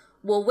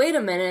 well, wait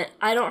a minute,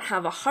 I don't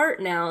have a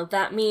heart now.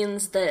 That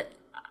means that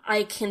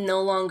I can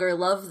no longer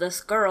love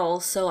this girl,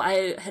 so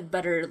I had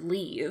better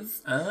leave,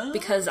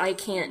 because I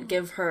can't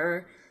give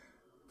her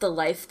the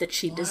life that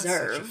she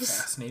deserves. That's such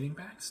a fascinating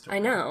backstory. I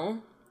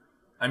know.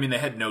 I mean, they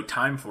had no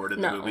time for it in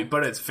the movie,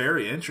 but it's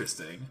very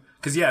interesting.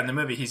 Because, in the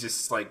movie, he's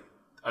just, like,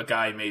 a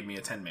guy made me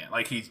a Tin Man.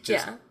 Like, he's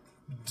just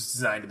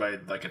designed by,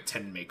 like, a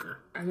tin maker.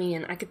 I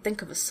mean, I could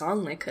think of a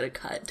song they could have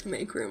cut to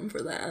make room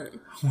for that.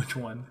 Which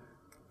one?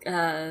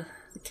 The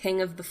King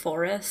of the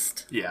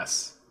Forest.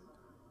 Yes.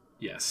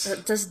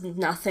 That does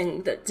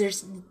nothing.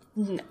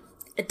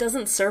 It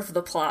doesn't serve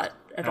the plot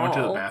at all. I went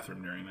to the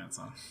bathroom during that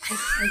song.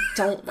 I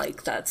don't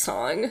like that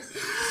song.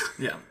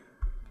 Yeah.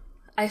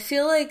 I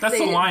feel like that's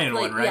the Lion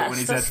one, right? Yes, when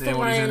he's that's at the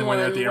Lion one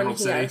at the Emerald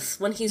City. Yes,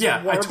 when he's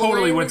warbling. I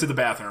totally went to the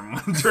bathroom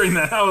during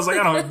that. I was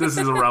like, this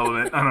is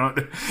irrelevant. I don't.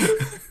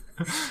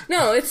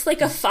 No, it's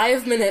like a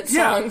 5-minute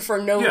song for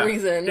no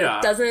reason. Yeah.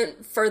 It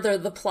doesn't further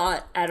the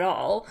plot at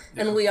all,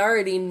 and we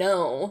already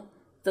know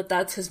that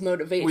that's his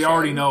motivation. We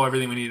already know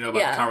everything we need to know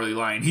about the Cowardly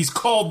Lion. He's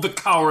called the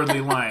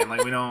Cowardly Lion.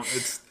 Like, we don't.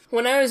 It's.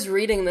 When I was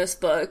reading this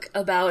book,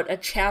 about a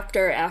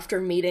chapter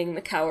after meeting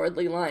the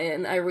Cowardly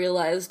Lion, I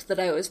realized that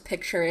I was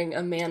picturing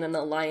a man in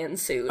a lion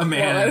suit. A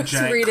man in a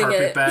giant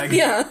carpet bag?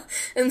 Yeah,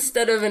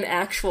 instead of an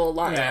actual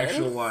lion. An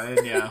actual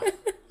lion, yeah.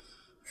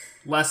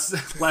 Less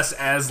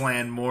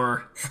Aslan,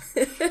 more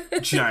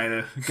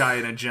giant guy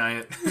in a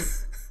giant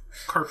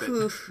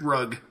carpet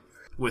rug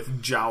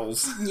with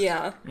jowls.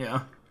 Yeah.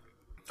 Yeah.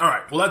 All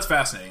right, well, that's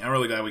fascinating. I'm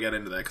really glad we got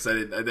into that, because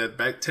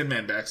that Tin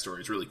Man backstory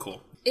is really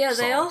cool. Yeah,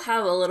 they all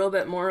have a little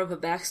bit more of a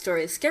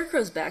backstory.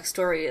 Scarecrow's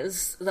backstory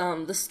is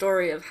the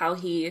story of how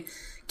he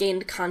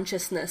gained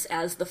consciousness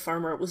as the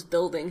farmer was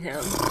building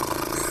him.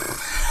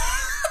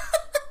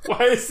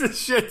 Why is this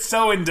shit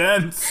so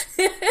intense?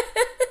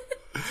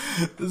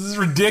 This is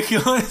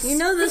ridiculous. You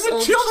know this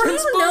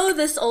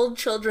old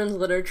children's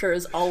literature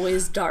is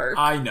always dark.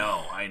 I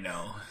know.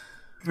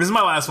 This is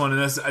my last one,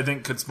 and this, I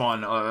think, could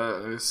spawn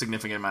a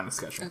significant amount of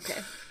discussion. Okay.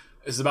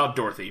 is about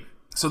Dorothy.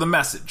 So the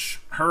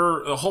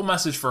whole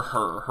message for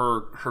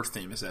her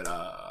theme is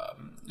that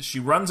she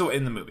runs away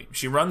in the movie.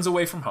 She runs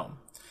away from home,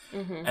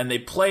 and they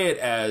play it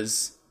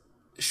as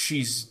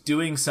she's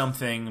doing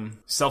something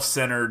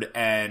self-centered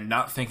and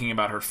not thinking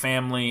about her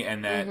family,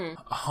 and that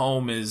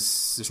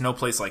there's no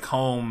place like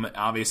home,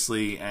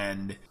 obviously,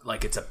 and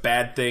like it's a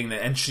bad thing,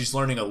 and she's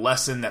learning a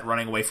lesson that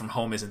running away from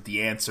home isn't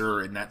the answer,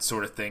 and that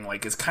sort of thing.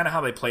 Like, it's kind of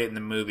how they play it in the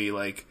movie,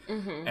 like,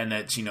 and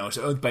that,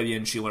 so by the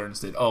end she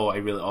learns that, all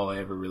I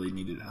ever really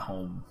needed at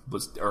home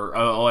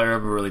all I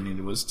ever really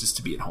needed was just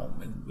to be at home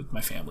and with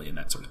my family and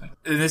that sort of thing.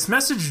 And this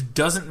message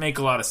doesn't make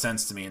a lot of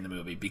sense to me in the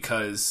movie,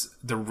 because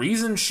the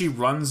reason she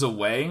runs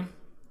away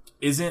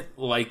isn't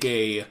like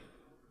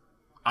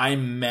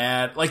I'm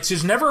mad. Like,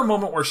 there's never a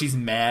moment where she's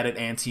mad at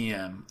Auntie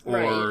M,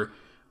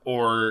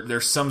 or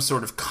there's some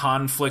sort of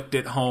conflict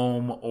at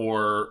home,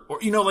 or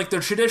like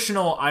the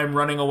traditional I'm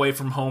running away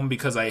from home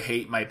because I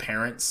hate my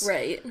parents.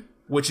 Right.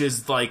 Which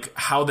is like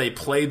how they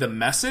play the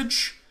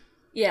message.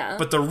 Yeah.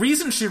 But the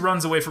reason she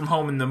runs away from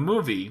home in the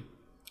movie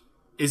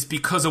is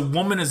because a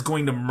woman is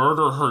going to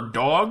murder her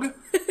dog.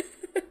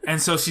 And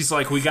so she's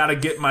like, we gotta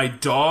get my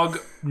dog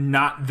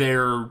not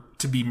there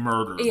to be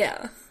murdered.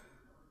 Yeah.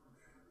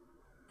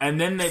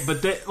 And then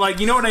like,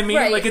 you know what I mean?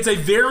 Right. Like, it's a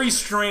very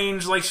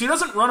strange, like, she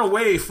doesn't run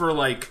away for,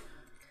 like,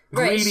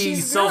 greedy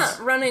she's not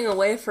running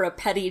away for a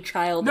petty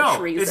childish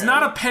reason. No, it's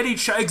not a petty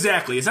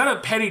exactly. It's not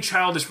a petty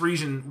childish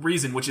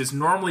reason, which is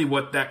normally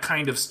what that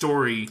kind of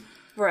story,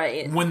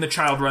 right, when the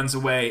child runs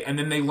away, and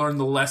then they learn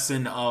the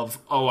lesson of,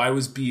 I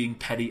was being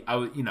petty.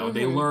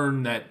 They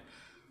learn that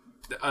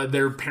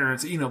their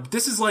parents,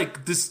 this is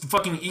like, this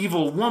fucking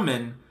evil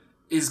woman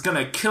is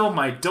gonna kill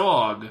my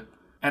dog,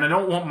 and I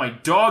don't want my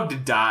dog to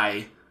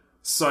die,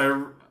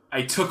 so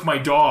I took my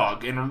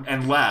dog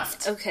and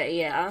left. Okay,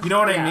 yeah. You know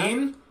what I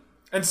mean?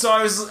 And so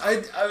I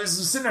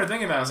was sitting there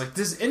thinking about it. I was like,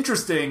 this is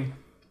interesting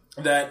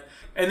that,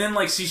 and then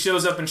like she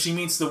shows up and she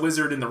meets the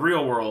wizard in the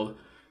real world,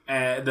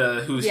 and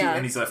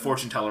and he's a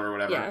fortune teller or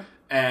whatever. Yeah.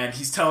 And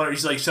he's telling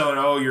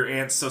her, your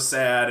aunt's so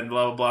sad and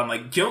blah blah blah. I'm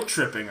like, guilt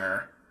tripping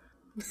her,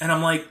 and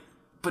I'm like,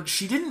 but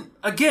she didn't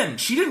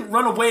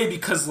run away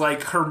because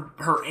like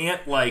her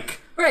aunt,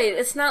 like, right.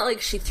 It's not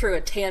like she threw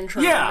a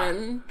tantrum.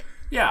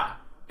 Yeah.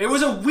 It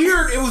was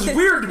weird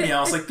to me. I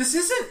was like, this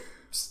isn't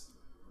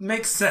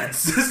make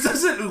sense. This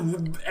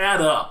doesn't add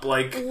up.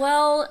 Like,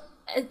 well,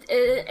 and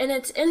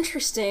it's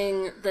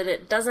interesting that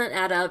it doesn't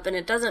add up and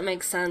it doesn't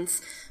make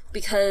sense,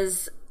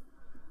 because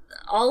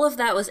all of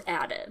that was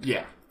added.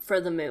 Yeah. For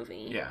the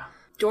movie. Yeah.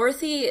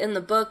 Dorothy in the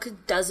book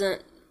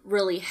doesn't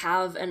really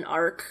have an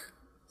arc,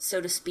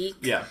 so to speak.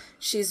 Yeah.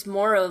 She's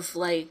more of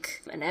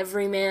like an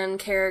everyman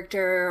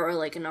character, or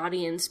like an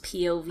audience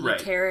POV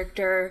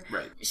character.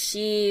 Right.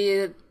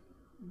 She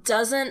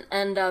doesn't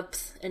end up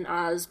in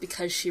Oz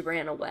because she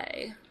ran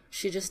away.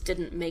 She just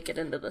didn't make it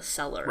into the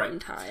cellar in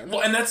time.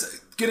 Well, and that's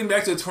getting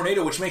back to the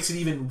tornado, which makes it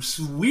even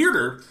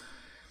weirder.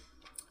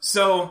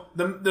 So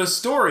the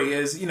story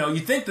is, you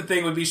think the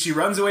thing would be she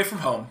runs away from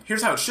home.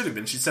 Here's how it should have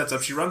been. She sets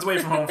up, she runs away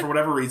from home for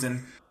whatever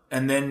reason,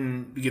 and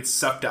then gets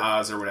sucked to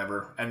Oz or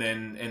whatever, and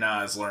then in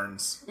Oz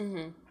learns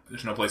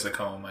there's no place like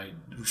home. I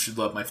should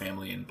love my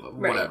family and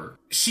whatever.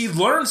 She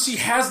learns, she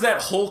has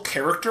that whole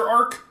character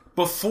arc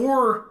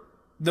before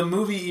the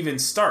movie even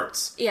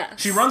starts. Yeah.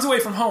 She runs away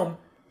from home.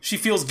 She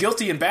feels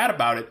guilty and bad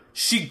about it.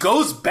 She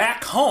goes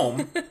back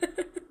home,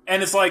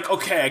 and it's like,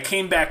 okay, I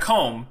came back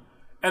home,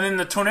 and then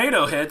the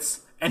tornado hits,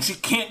 and she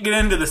can't get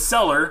into the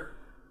cellar,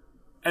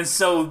 and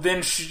so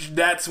then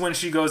that's when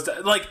she goes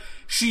to, like,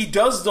 she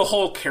does the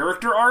whole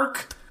character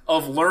arc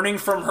of learning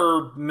from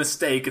her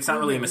mistake. It's not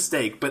really a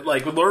mistake, but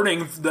like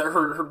learning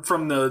her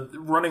from the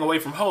running away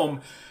from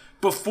home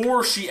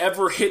before she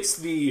ever hits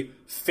the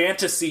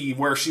fantasy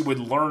where she would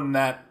learn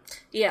that.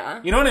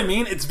 Yeah. You know what I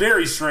mean? It's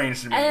very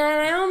strange to me. And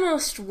I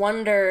almost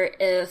wonder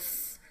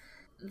if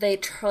they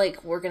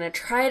were going to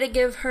try to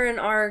give her an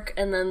arc,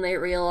 and then they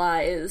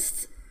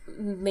realized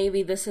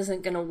maybe this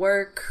isn't going to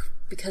work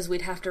because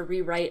we'd have to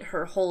rewrite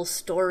her whole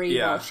story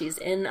while she's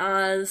in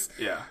Oz.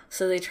 Yeah.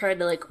 So they tried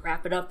to like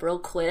wrap it up real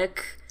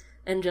quick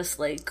and just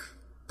like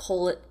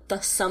pull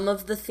some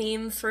of the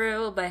theme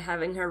through by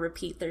having her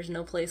repeat "There's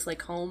no place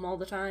like home" all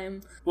the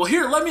time. Well,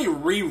 here, let me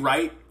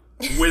rewrite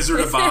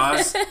Wizard of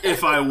Oz,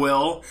 if I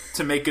will,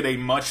 to make it a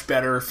much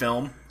better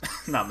film.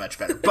 Not much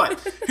better,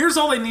 but here's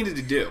all they needed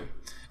to do.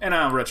 And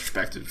in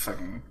retrospect, it's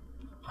fucking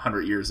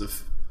 100 years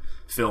of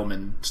film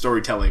and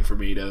storytelling for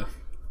me to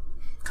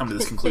come to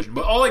this conclusion.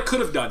 But all I could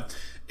have done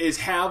is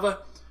have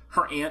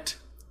her aunt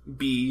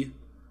be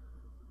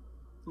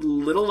a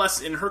little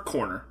less in her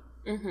corner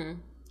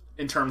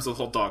in terms of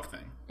the whole dog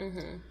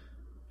thing.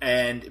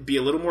 And be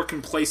a little more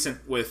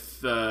complacent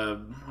with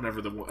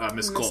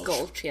Miss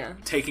Gulch,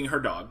 taking her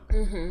dog,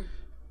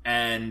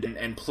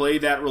 and play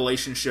that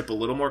relationship a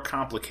little more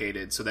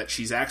complicated, so that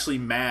she's actually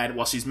mad.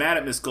 While she's mad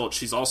at Miss Gulch,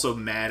 she's also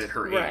mad at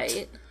her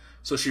aunt.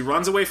 So she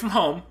runs away from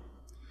home.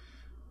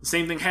 The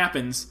same thing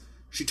happens.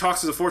 She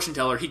talks to the fortune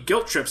teller. He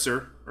guilt trips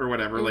her or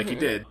whatever, like he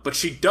did. But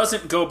she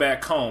doesn't go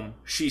back home.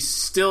 She's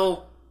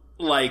still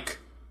like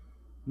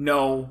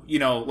no,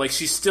 like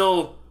she's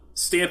still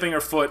stamping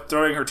her foot,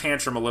 throwing her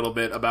tantrum a little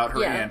bit about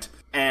her aunt,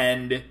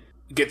 and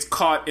gets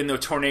caught in the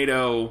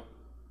tornado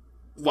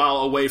while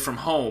away from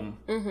home,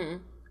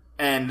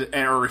 and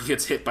or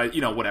gets hit by,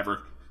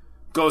 whatever,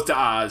 goes to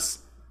Oz,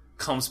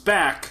 comes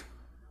back,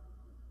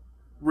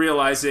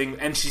 realizing,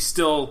 and she's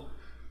still,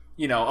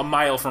 a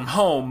mile from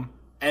home,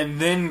 and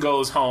then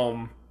goes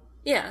home.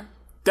 Yeah.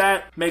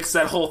 That makes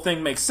that whole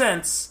thing make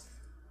sense.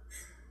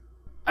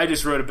 I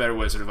just wrote a better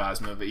Wizard of Oz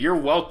movie. You're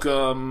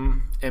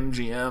welcome,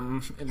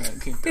 MGM in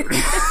 1930.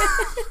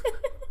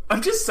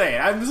 I'm just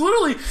saying. I was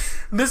literally,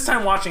 this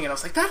time watching it, I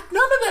was like, none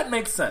of that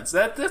makes sense.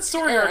 That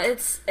story arc...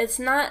 It's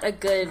not a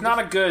good... Not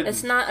a good...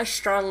 It's not a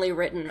strongly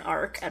written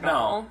arc at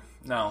all.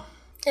 No.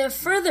 It's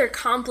further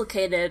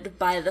complicated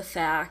by the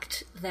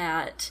fact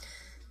that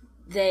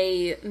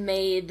they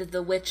made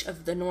the Witch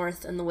of the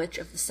North and the Witch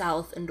of the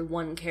South into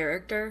one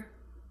character,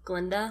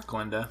 Glinda.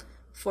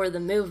 For the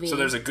movie. So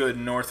there's a good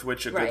North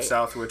Witch, a good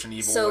South Witch, an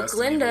evil West. So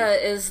Glinda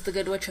is the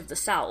good Witch of the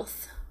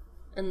South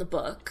in the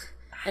book.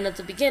 And at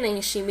the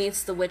beginning, she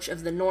meets the Witch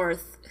of the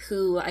North,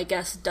 who I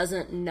guess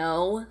doesn't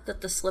know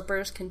that the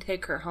slippers can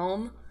take her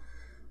home,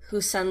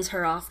 who sends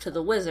her off to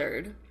the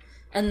wizard.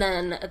 And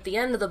then at the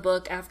end of the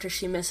book, after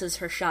she misses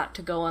her shot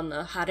to go on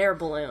the hot air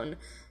balloon,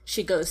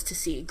 she goes to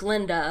see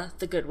Glinda,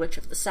 the good Witch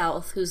of the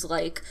South, who's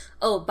like,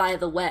 oh, by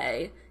the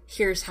way,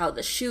 here's how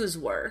the shoes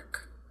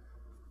work.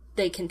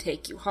 They can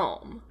take you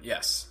home.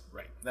 Yes,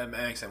 right. That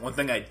makes sense. One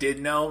thing I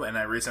did know, and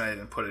the reason I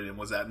didn't put it in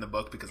was that in the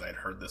book, because I had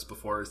heard this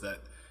before, is that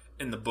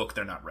in the book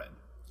they're not red.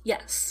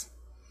 Yes.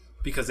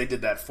 Because they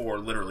did that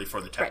literally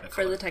for the Technicolor. Right,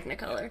 for the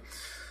Technicolor.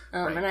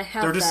 Yeah. And I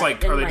have they're just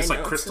that are in they my just like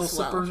notes crystal as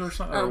well. slippers or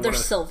something? They're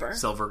silver.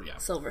 Silver, yeah.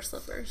 Silver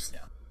slippers.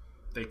 Yeah.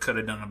 They could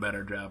have done a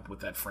better job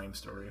with that frame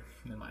story,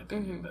 in my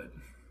opinion, but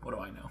what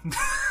do I know?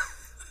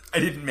 I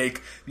didn't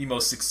make the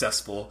most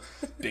successful,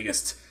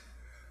 biggest,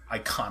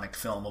 iconic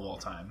film of all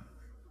time.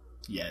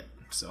 Yet.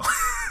 So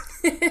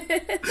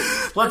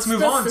let's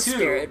move on to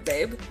spirit,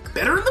 babe.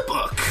 Better in the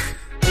Book.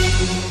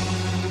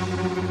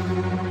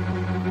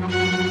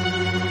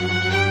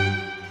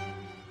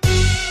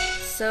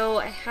 So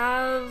I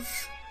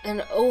have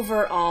an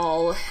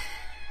overall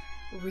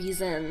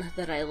reason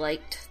that I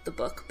liked the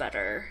book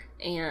better,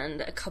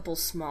 and a couple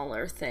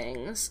smaller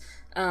things.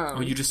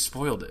 You just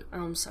spoiled it.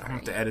 I'm sorry. I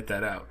have to edit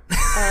that out.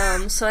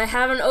 So I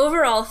have an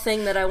overall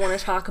thing that I want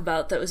to talk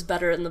about that was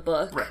better in the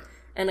book. Right.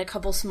 And a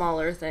couple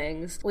smaller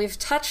things. We've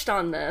touched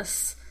on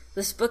this.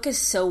 This book is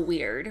so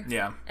weird.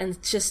 Yeah. And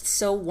just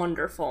so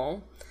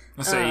wonderful.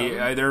 I'll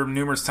say, there are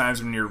numerous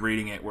times when you're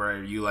reading it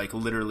where you, like,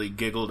 literally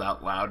giggled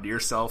out loud to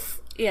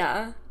yourself.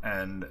 Yeah.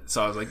 And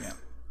so I was like,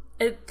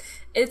 yeah.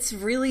 It's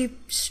really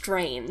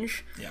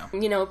strange. Yeah.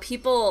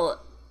 People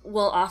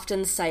will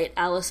often cite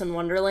Alice in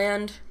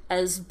Wonderland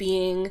as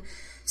being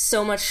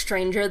so much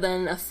stranger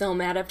than a film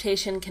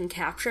adaptation can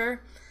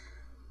capture.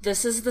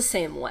 This is the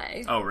same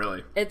way. Oh,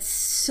 really? It's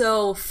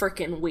so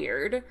freaking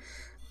weird.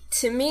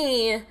 To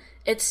me,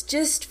 it's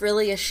just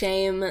really a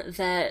shame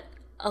that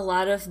a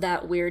lot of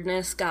that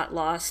weirdness got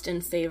lost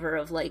in favor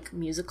of, like,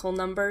 musical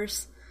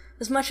numbers.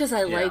 As much as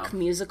I like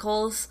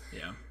musicals,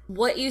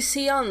 what you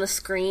see on the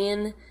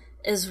screen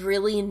is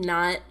really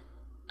not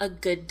a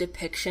good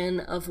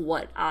depiction of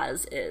what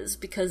Oz is,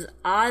 because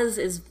Oz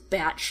is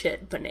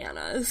batshit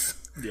bananas.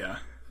 Yeah.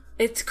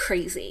 It's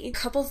crazy. A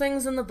couple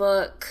things in the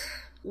book.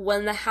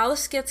 When the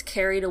house gets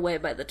carried away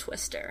by the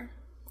twister,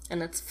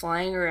 and it's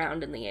flying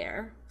around in the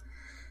air,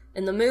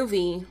 in the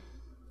movie,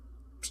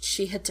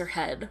 she hits her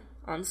head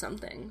on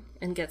something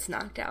and gets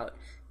knocked out.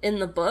 In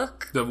the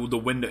book... The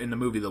window, in the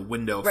movie, the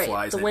window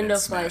flies in and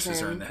smashes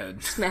her in the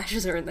head.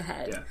 Smashes her in the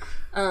head.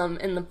 Yeah.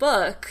 In the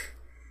book,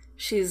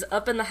 she's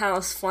up in the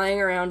house,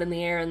 flying around in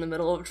the air in the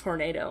middle of a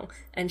tornado,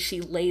 and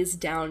she lays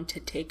down to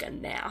take a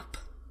nap.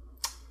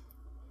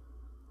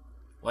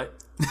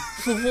 What?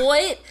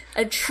 What?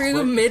 A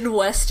true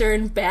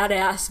Midwestern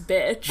badass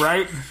bitch.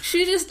 Right?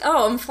 She just,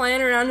 I'm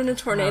flying around in a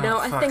tornado.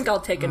 I think I'll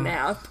take a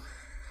nap.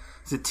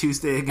 Is it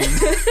Tuesday again?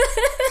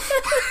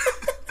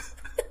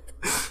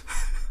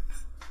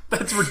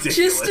 That's ridiculous.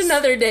 Just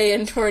another day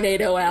in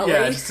Tornado Alley.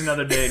 Yeah, just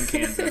another day in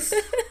Kansas.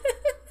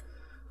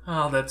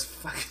 Oh, that's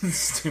fucking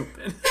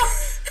stupid.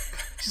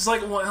 She's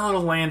like, well,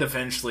 it'll land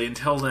eventually.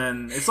 Until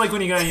then, it's like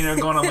when you got,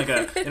 going on like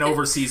an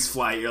overseas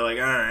flight. You're like,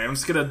 all right, I'm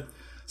just gonna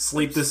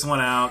sleep this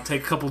one out,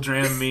 take a couple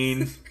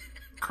Dramamine,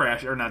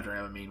 crash, or not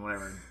Dramamine,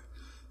 whatever,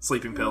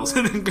 sleeping pills,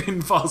 and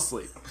then fall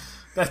asleep.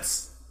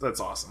 That's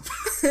awesome.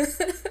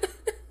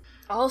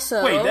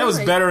 Also, wait, that was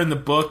better in the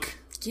book.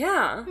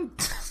 Yeah.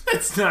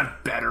 It's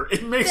not better.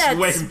 It makes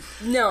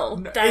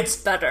that's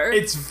better.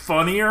 It's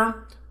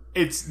funnier.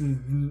 It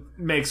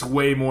makes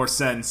way more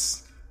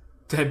sense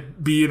to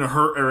be in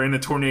a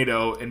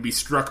tornado and be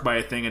struck by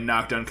a thing and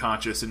knocked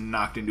unconscious and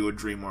knocked into a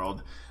dream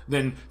world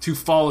than to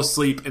fall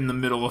asleep in the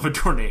middle of a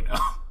tornado.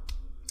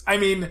 I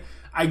mean,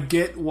 I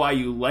get why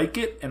you like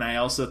it, and I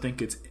also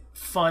think it's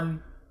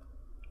fun.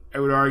 I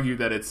would argue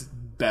that it's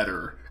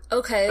better.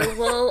 Okay,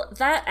 well,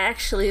 that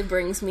actually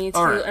brings me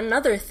to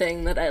another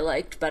thing that I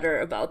liked better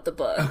about the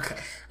book. Okay.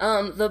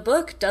 The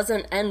book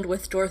doesn't end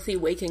with Dorothy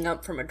waking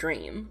up from a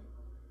dream.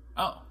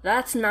 Oh.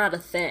 That's not a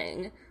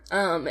thing.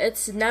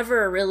 It's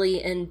never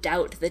really in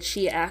doubt that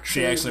she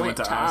actually went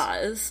to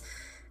Oz.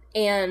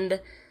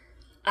 And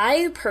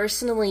I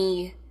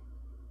personally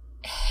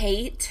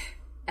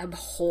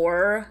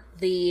abhor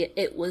the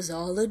 "it was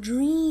all a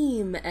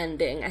dream"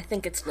 ending. I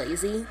think it's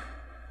lazy.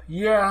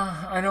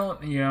 Yeah, I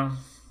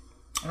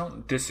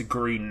don't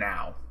disagree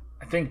now.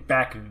 I think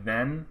back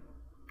then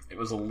it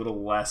was a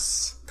little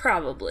less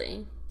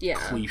probably, yeah,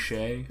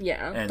 cliche.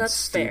 Yeah, and that's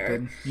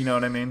stupid. Fair. You know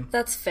what I mean?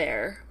 That's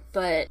fair.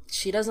 But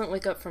she doesn't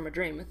wake up from a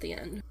dream at the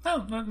end.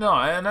 No,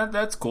 and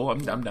that's cool. I'm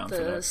down for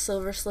that. The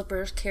Silver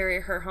Slippers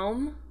carry her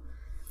home,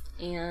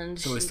 and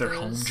so is their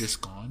home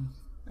just gone?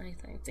 I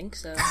think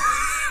so.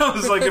 I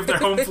was like, if their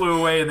home flew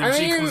away and then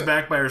she comes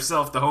back by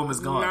herself, the home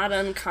is gone. Not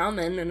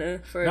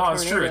uncommon for a tornado. No,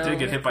 it's true. It did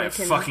get hit by a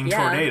fucking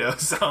tornado,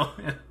 so...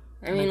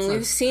 I mean,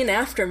 we've seen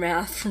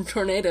aftermath from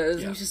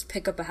tornadoes. Yeah. You just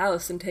pick up a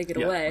house and take it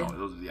away.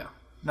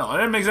 No,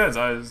 that makes sense.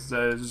 I was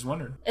just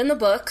wondering. In the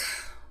book,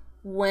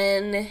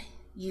 when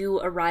you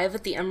arrive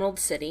at the Emerald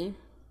City,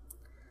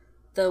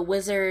 the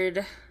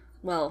wizard,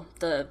 well,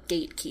 the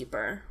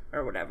gatekeeper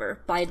or whatever,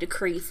 by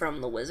decree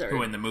from the wizard,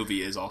 who in the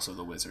movie is also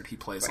the wizard. He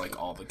plays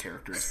like all the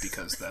characters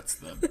because that's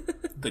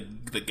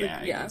the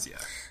gag. Yeah.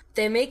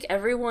 They make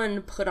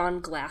everyone put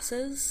on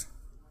glasses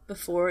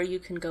before you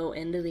can go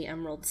into the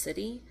Emerald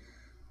City,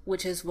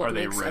 which is what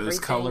makes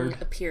everything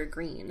appear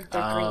green.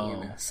 They're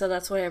green, so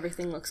that's why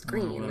everything looks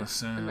green.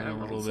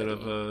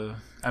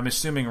 I'm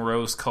assuming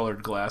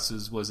rose-colored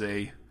glasses was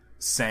a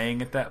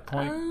saying at that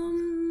point.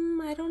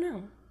 I don't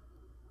know.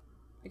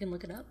 I can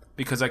look it up.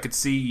 Because I could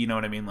see, you know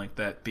what I mean, like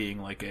that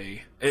being like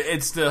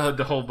it's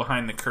the whole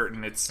behind the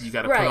curtain. It's you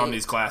got to put on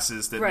these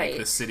glasses that make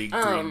the city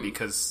green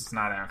because it's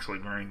not actually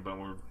green, but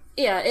we're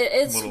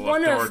it's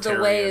one of the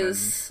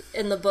ways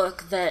in the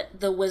book that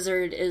the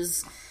wizard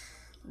is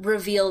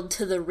revealed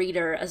to the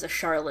reader as a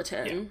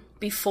charlatan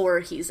before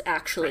he's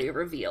actually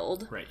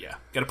revealed. Right. Yeah.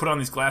 Got to put on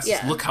these glasses.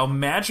 Yeah. Look how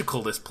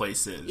magical this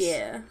place is.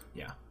 Yeah.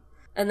 Yeah.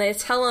 And they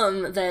tell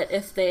him that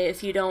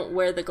if you don't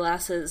wear the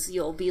glasses,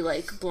 you'll be,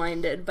 like,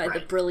 blinded by the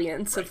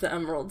brilliance of the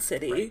Emerald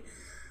City. Right.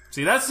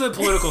 See, that's the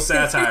political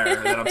satire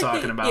that I'm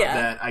talking about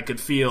that I could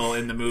feel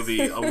in the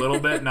movie a little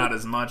bit, not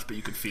as much, but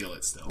you could feel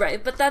it still.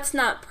 Right, but that's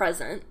not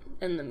present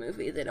in the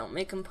movie. They don't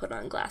make him put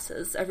on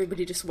glasses.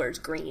 Everybody just wears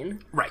green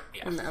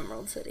in the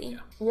Emerald City. Yeah.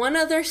 One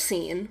other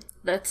scene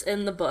that's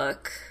in the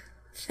book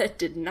that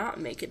did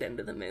not make it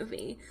into the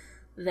movie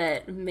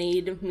that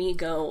made me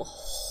go,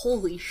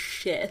 holy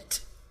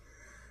shit.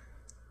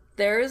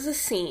 There is a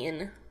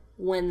scene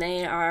when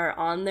they are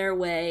on their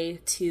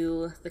way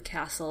to the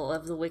castle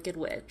of the Wicked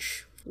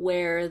Witch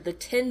where the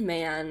Tin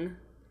Man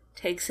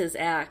takes his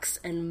axe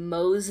and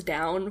mows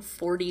down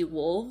 40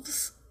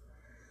 wolves,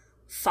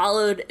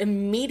 followed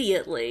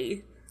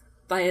immediately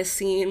by a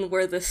scene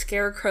where the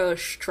Scarecrow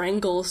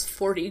strangles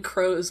 40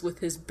 crows with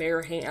his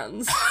bare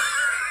hands.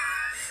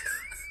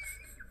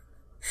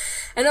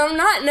 And I'm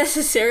not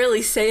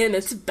necessarily saying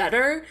it's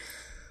better,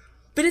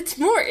 but it's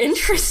more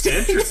interesting.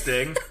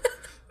 Interesting.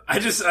 I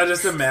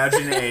just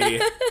imagine they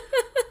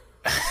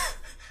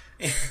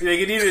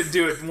could either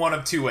do it one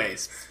of two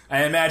ways.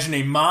 I imagine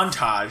a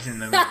montage in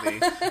the movie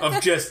of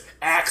just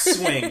axe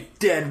swing,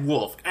 dead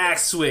wolf,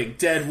 axe swing,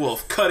 dead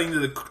wolf, cutting to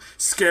the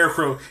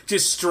Scarecrow,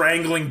 just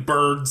strangling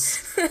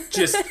birds,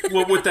 just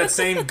with that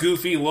same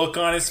goofy look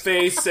on his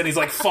face, and he's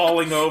like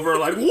falling over,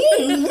 like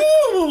woo,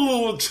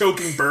 woo,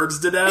 choking birds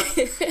to death.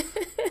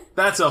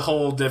 That's a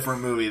whole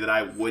different movie that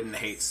I wouldn't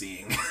hate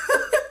seeing.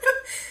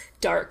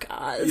 Dark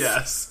Oz.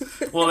 Yes.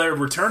 Well, they're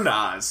Return to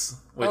Oz,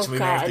 which we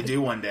may have to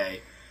do one day.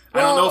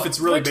 Well, I don't know if it's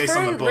really based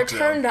on the book,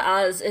 Return to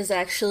Oz is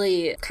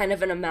actually kind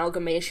of an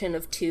amalgamation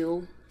of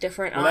two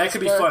different Oz that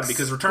could be fun,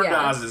 because Return to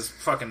Oz is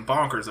fucking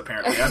bonkers,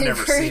 apparently. I've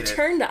never seen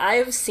it.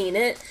 I've seen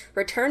it.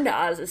 Return to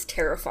Oz is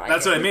terrifying.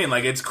 That's what I mean.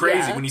 Like, it's crazy.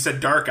 Yeah. When you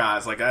said Dark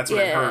Oz, like, that's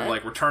what I've heard.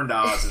 Like, Return to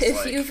Oz is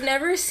if you've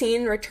never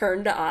seen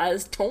Return to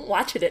Oz, don't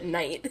watch it at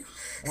night.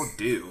 Or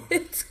do.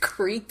 It's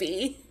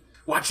creepy.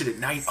 Watch it at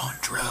night on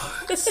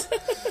drugs.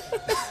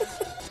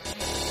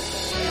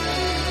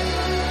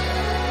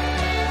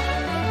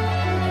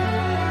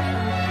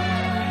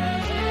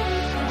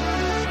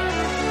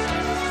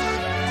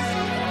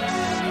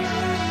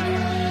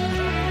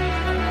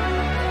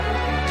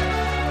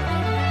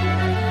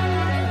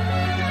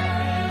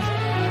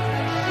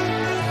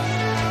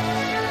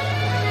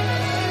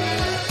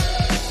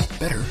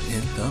 Better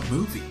in the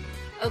movie.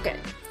 Okay.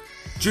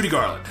 Judy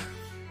Garland.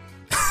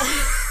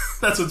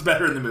 That's what's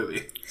better in the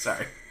movie.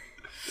 Sorry.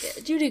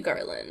 Yeah, Judy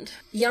Garland.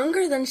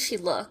 Younger than she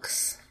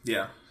looks.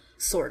 Yeah.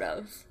 Sort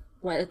of.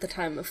 At the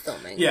time of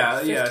filming.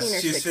 Yeah,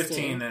 she's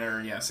 15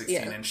 or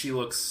 16, and she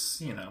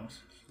looks,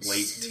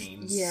 late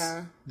teens.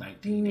 Yeah.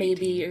 19,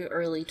 maybe 18.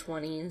 Early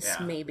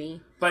 20s,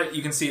 maybe. But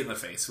you can see it in the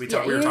face. We were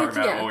talking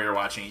about it while we were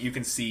watching it. You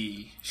can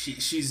see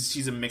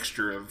she's a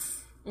mixture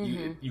of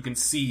You can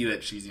see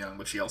that she's young,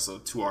 but she also,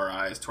 to our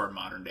eyes, to our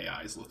modern day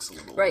eyes, looks a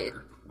little Right.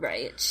 older.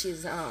 Right.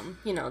 She's,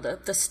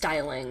 the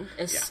styling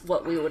is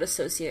what we would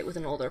associate with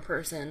an older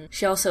person.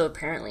 She also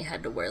apparently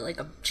had to wear, like,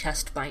 a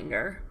chest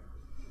binder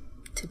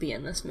to be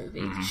in this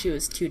movie. She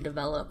was too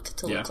developed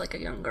to look like a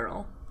young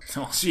girl.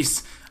 Well,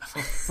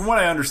 from what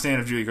I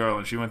understand of Judy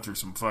Garland, she went through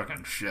some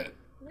fucking shit.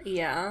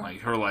 Yeah. Like,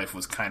 her life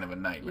was kind of a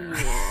nightmare.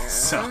 Yeah.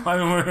 So, I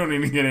mean, we don't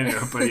need to get into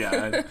it, but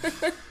yeah.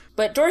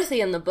 But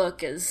Dorothy in the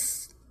book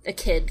is a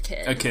kid.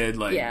 A kid,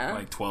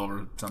 like 12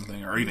 or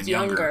something, or even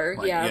younger.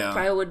 Like, yeah.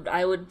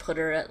 I would put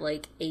her at,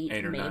 like,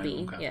 8 or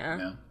maybe. 9. Okay.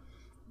 Yeah.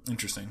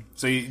 Interesting.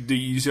 So, are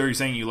you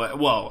saying you like...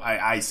 Well,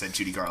 I said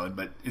Judy Garland,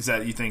 but is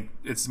that... You think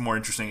it's more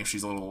interesting if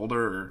she's a little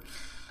older, or...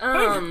 I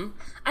don't...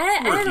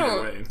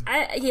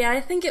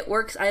 I think it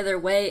works either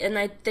way,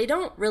 and they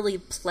don't really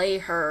play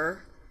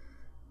her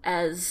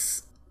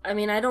as... I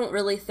mean, I don't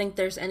really think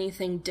there's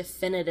anything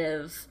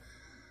definitive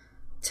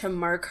to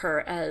mark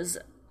her as,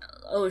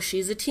 oh,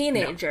 she's a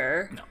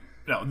teenager.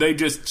 No. They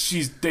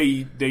just...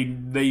 They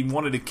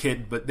wanted a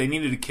kid, but they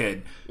needed a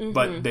kid,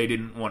 but they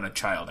didn't want a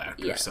child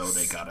actor, so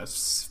they got a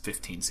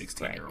 15,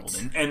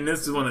 16-year-old. And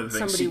this is one of the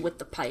things... Somebody with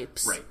the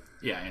pipes. Right.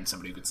 Yeah, and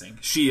somebody who could sing.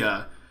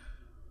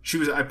 She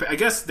was. I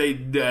guess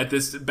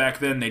back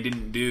then they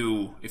didn't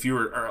do. If you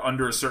were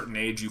under a certain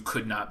age, you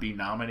could not be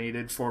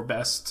nominated for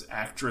Best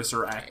Actress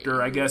or Actor.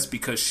 I guess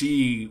because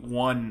she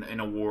won an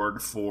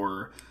award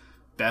for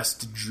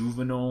Best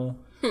Juvenile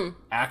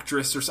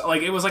Actress or something.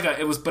 Like it was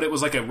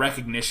like a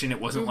recognition.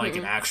 It wasn't like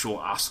an actual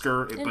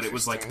Oscar, but it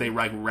was like they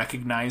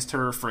recognized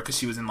her because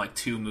she was in like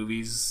 2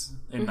 movies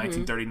in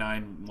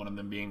 1939. One of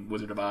them being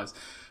Wizard of Oz.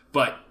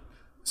 But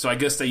so I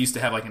guess they used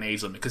to have like an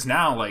age limit because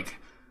now like.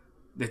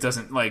 It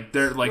doesn't, like,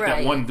 they're, like,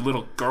 that one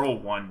little girl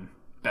won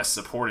Best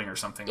Supporting or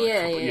something.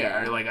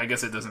 Like, like, I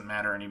guess it doesn't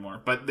matter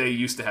anymore. But they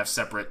used to have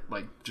separate,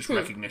 like, just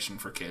recognition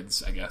for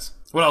kids, I guess.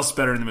 What else is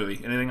better in the movie?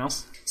 Anything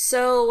else?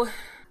 So,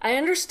 I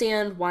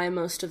understand why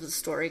most of the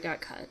story got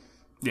cut.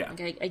 Yeah.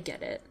 Like, I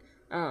get it.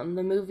 The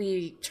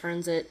movie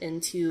turns it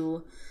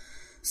into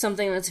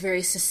something that's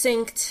very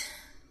succinct,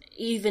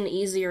 even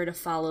easier to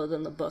follow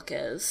than the book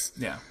is.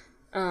 Yeah.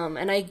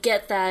 And I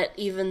get that,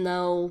 even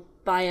though...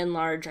 By and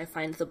large, I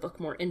find the book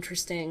more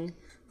interesting.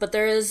 But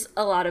there is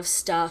a lot of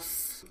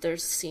stuff.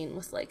 There's a scene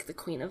with, like, the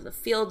Queen of the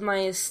Field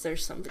Mice.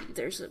 There's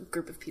a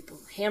group of people,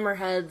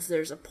 hammerheads.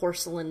 There's a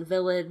porcelain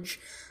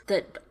village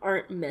that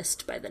aren't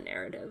missed by the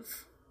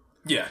narrative.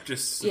 Yeah,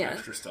 just some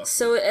extra stuff.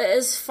 So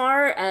as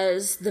far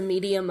as the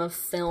medium of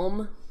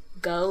film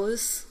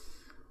goes,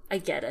 I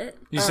get it.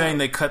 You're saying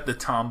they cut the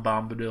Tom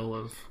Bombadil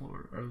of...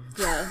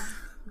 Yeah.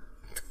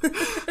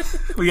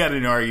 We got in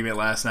an argument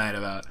last night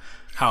about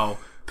how...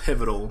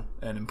 pivotal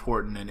and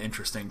important and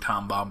interesting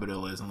Tom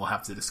Bombadil is, and we'll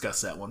have to discuss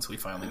that once we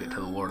finally get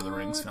to the Lord of the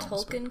Rings films.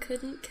 Tolkien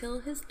couldn't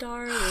kill his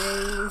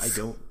darlings. I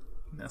don't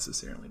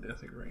necessarily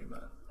disagree,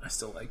 but I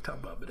still like Tom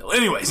Bombadil.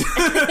 Anyways.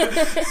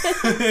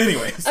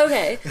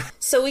 Okay,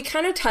 so we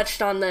kind of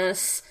touched on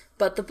this,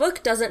 but the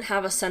book doesn't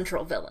have a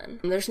central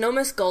villain. There's no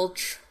Miss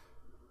Gulch.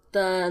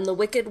 The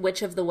Wicked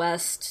Witch of the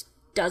West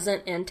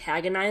doesn't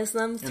antagonize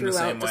them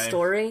throughout the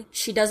story.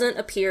 She doesn't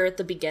appear at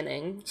the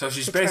beginning. So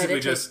she's basically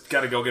just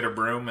got to go get her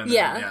broom. And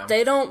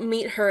they don't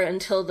meet her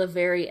until the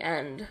very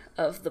end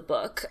of the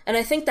book. And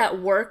I think that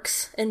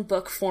works in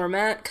book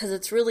format because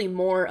it's really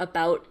more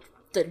about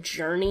the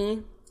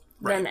journey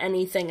than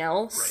anything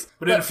else. Right.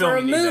 But in a film, for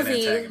a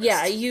movie,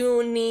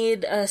 you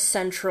need a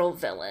central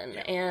villain.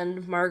 Yeah.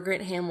 And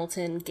Margaret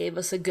Hamilton gave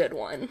us a good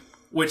one.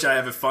 Which I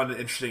have a fun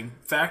and interesting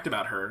fact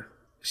about her.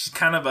 She's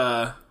kind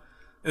of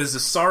it was a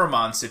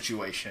Saruman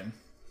situation,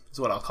 is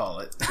what I'll call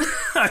it.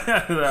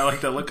 I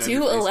like that look on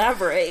your face. Do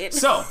elaborate.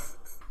 So,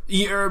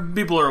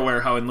 people are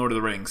aware how in Lord of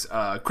the Rings,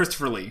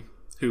 Christopher Lee,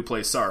 who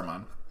plays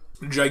Saruman,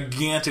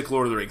 gigantic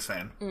Lord of the Rings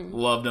fan.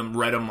 Loved them,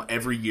 read them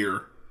every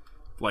year,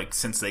 like,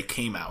 since they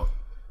came out.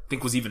 I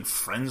think was even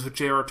friends with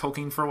J.R.R.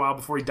 Tolkien for a while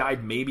before he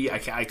died, maybe.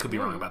 I could be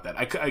wrong about that.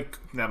 I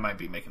that might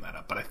be making that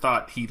up. But I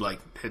thought he,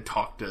 like, had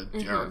talked to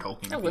J.R.R.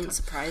 Tolkien. That wouldn't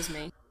surprise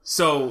me.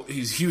 So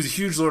he was a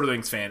huge Lord of the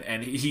Rings fan,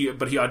 and he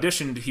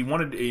auditioned. He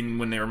wanted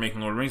when they were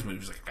making Lord of the Rings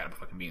movies. He was like, I gotta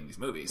fucking be in these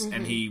movies,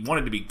 and he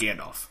wanted to be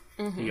Gandalf.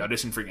 He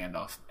auditioned for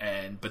Gandalf,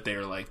 but they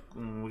were like,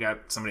 we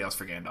got somebody else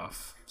for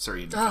Gandalf, Sir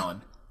Ian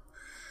McKellen.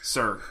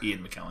 Sir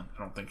Ian McKellen. I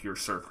don't think you're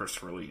Sir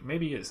Christopher Lee.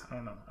 Maybe he is. I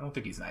don't know. I don't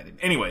think he's knighted.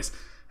 Anyways,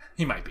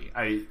 he might be.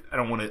 I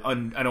don't want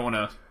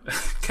to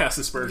cast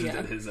aspersions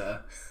at his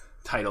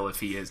title if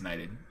he is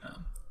knighted.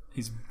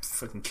 He's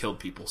fucking killed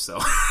people, so.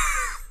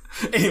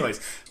 Anyways,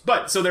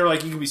 but so they were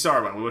like, you can be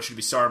Saruman. We want you to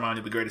be Saruman.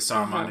 You'll be great as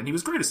Saruman, and he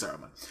was great as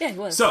Saruman. Yeah, he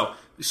was. So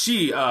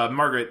she,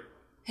 Margaret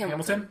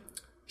Hamilton,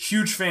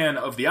 huge fan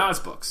of the Oz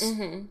books,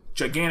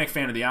 gigantic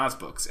fan of the Oz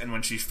books. And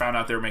when she found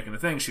out they were making the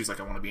thing, she was like,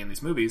 I want to be in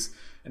these movies.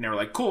 And they were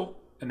like, cool.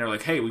 And they were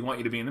like, hey, we want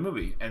you to be in the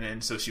movie. And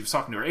then so she was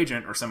talking to her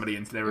agent or somebody,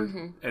 and they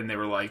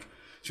were like,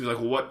 she was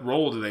like, well, what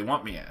role do they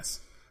want me as,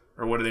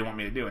 or what do they want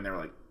me to do? And they were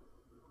like,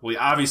 well,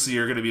 obviously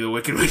you're going to be the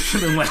Wicked Witch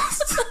of the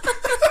West.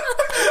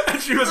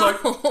 She was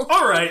like,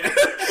 all right.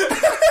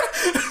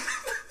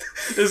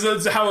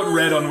 Is how it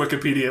read on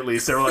Wikipedia, at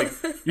least. They were like,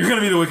 "You're going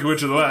to be the Wicked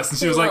Witch of the West," and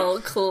she was like,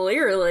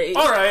 clearly,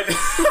 all right,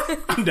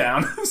 I'm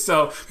down.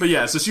 So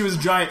she was a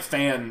giant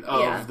fan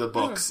of the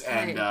books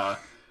and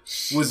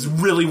was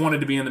really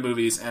wanted to be in the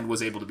movies and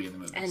was able to be in the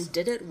movies and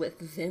did it with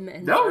vim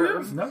and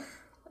verve. No.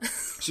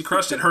 She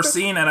crushed it. Her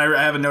scene, and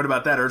I have a note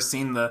about that. Her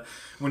scene,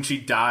 when she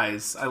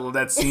dies, I love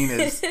that scene.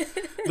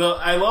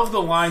 I love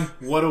the line,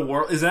 "What a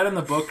world." Is that in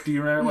the book? Do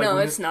you remember? No,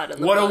 it's not in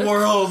the book. What a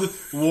world!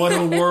 What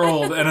a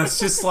world! And it's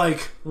just like,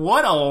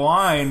 what a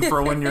line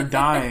for when you're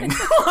dying.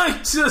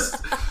 Like,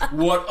 just,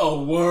 what a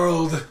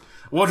world!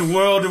 What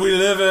world do we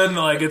live in?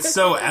 Like, it's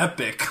so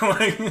epic.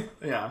 Like,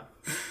 yeah.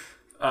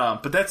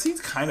 But that scene's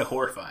kind of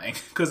horrifying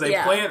because they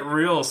play it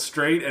real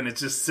straight, and it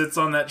just sits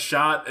on that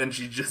shot, and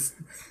she just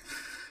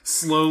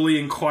slowly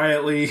and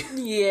quietly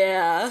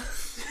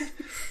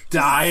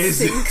dies,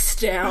 sinks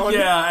down,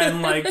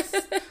 and like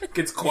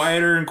gets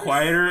quieter and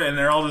quieter, and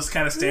they're all just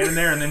kind of standing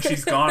there, and then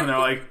she's gone, and they're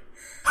like,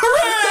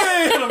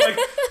 "Hooray!" And I'm like,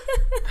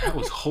 that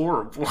was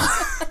horrible.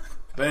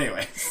 But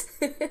anyway,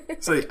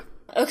 so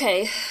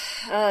okay,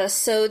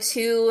 so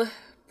to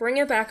bring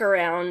it back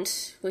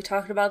around, we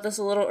talked about this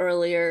a little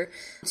earlier,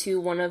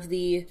 to one of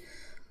the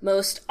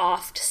most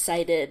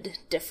oft-cited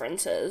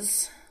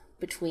differences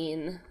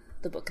between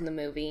the book and the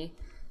movie.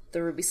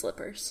 The ruby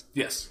slippers.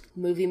 Yes.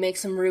 Movie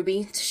makes them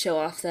ruby to show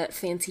off that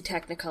fancy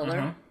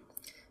Technicolor.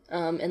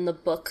 In the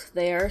book,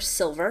 they are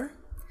silver.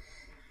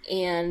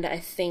 And I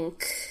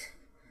think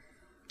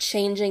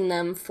changing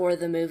them for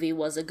the movie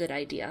was a good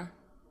idea.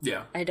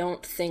 Yeah. I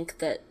don't think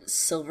that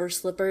silver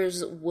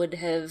slippers would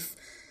have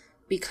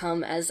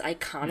become as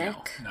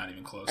iconic not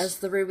even close. As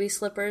the ruby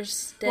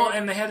slippers did. Well,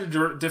 and they had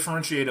to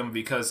differentiate them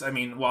because, I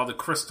mean, while the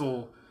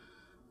crystal...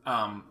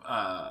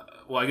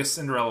 I guess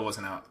Cinderella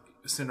wasn't out.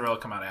 Cinderella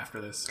come out after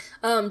this?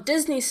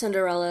 Disney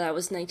Cinderella, that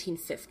was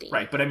 1950.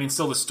 Right, but I mean,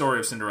 still the story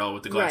of Cinderella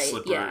with the glass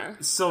slipper. Yeah.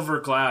 Silver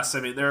glass,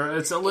 I mean,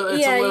 it's a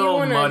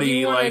little muddy.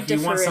 You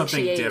want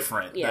something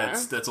different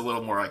that's a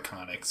little more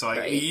iconic. So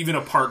even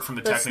apart from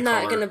the Technicolor... That's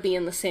not going to be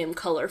in the same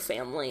color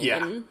family.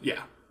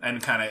 Yeah.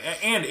 And kind of...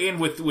 And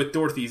with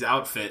Dorothy's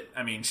outfit,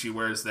 I mean, she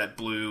wears that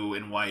blue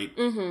and white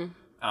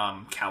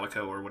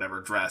calico or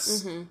whatever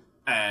dress. Mm-hmm.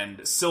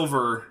 And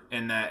silver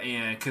in that,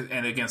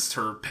 and against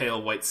her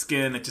pale white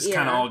skin, it just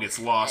kind of all gets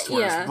lost.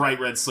 Whereas bright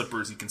red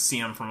slippers, you can see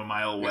them from a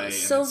mile away. And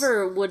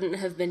silver wouldn't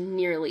have been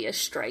nearly as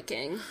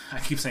striking. I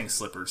keep saying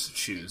slippers,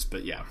 shoes,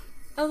 but yeah.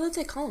 Oh,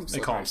 they call them slippers. They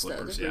call them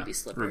slippers, though, the ruby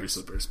slippers. Ruby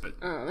slippers, but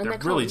and they're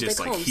really just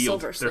like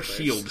heeled. They're slippers,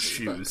 heeled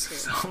shoes,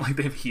 so like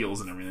they have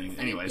heels and everything.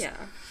 Anyways, yeah.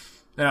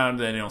 They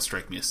don't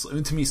strike me as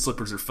to me.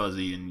 Slippers are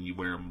fuzzy, and you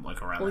wear them like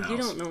around the house. Well,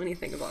 you don't know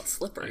anything about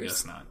slippers. I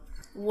guess not.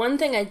 One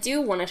thing I do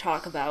want to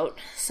talk about,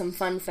 some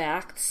fun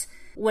facts.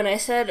 When I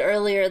said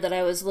earlier that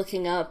I was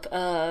looking up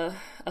a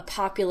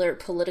popular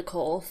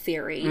political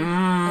theory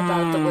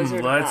about the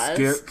Wizard of Oz. Let's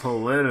get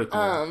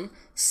political.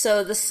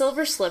 So the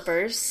Silver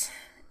Slippers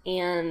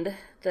and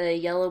the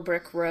Yellow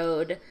Brick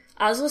Road.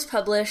 Oz was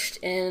published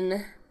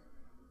in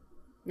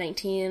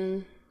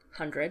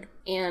 1900,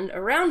 and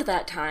around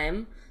that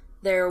time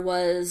there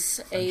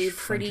was a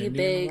pretty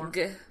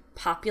big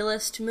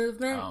populist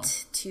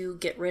movement to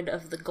get rid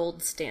of the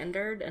gold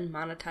standard and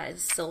monetize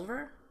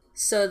silver.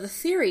 So the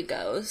theory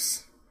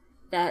goes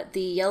that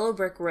the Yellow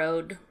Brick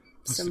Road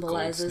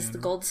symbolizes the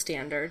gold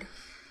standard,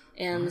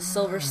 and the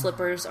silver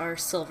slippers are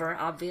silver,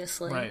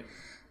 obviously. Right.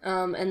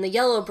 And the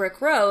Yellow Brick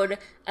Road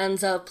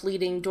ends up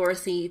leading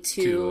Dorothy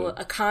to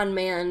a con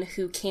man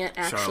who can't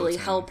actually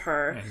help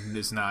her. And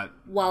is not...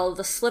 While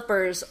the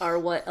slippers are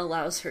what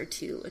allows her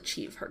to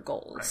achieve her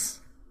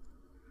goals.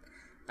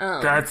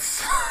 Right.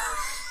 That's...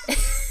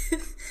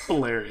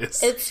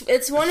 hilarious.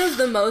 It's one of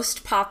the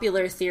most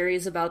popular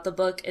theories about the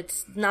book.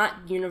 It's not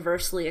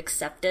universally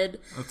accepted.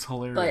 That's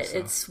hilarious. But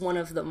it's one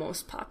of the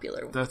most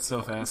popular ones. That's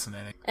so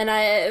fascinating. And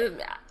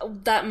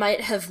that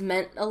might have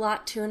meant a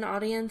lot to an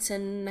audience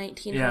in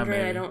 1900.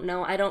 Yeah, I don't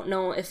know. I don't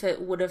know if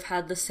it would have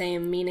had the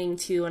same meaning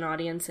to an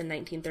audience in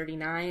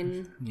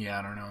 1939. Yeah,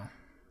 I don't know.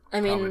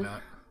 I mean, probably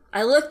not.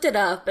 I looked it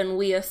up, and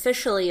we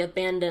officially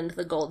abandoned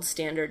the gold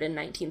standard in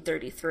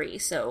 1933.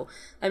 So,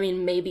 I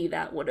mean, maybe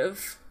that would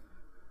have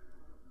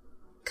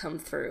come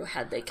through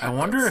had they kept I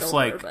wonder if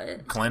silver,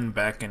 like Glenn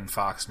Beck and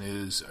Fox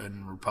News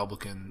and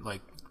Republican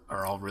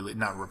are all really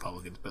not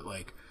Republicans, but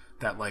like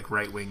that like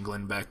right wing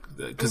Glenn Beck,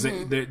 because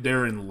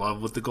they're in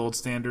love with the gold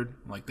standard.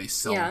 Like they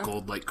sell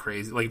gold like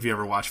crazy. Like if you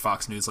ever watch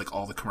Fox News, like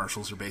all the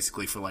commercials are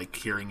basically for like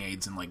hearing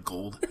aids and like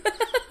gold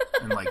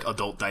and like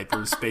adult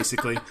diapers,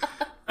 basically.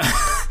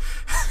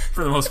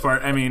 For the most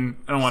part, I mean,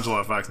 I don't watch a lot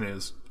of Fox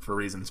News for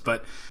reasons,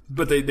 but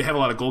they have a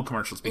lot of gold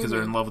commercials because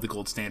they're in love with the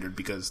gold standard,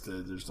 because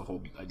there's the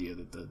whole idea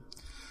that the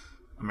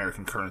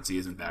American currency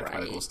isn't backed by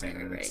the gold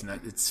standard.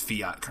 Right. It's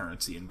fiat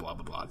currency and blah,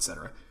 blah, blah,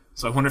 etc.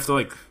 So I wonder if they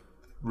like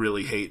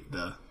really hate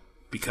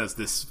because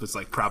this was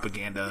like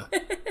propaganda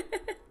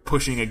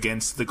pushing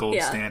against the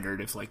gold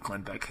standard, if like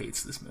Glenn Beck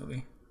hates this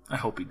movie. I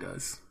hope he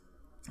does.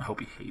 I hope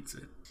he hates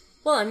it.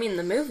 Well, I mean,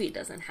 the movie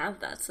doesn't have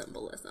that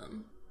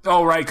symbolism.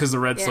 Oh, right, because the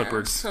red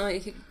slippers.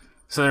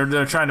 So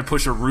they're trying to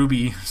push a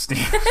ruby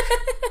standard.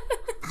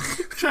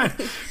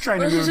 trying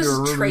to Let's move to a just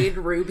ruby. trade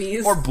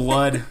rubies. Or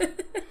blood.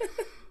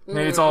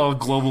 Maybe it's all a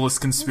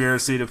globalist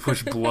conspiracy to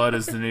push blood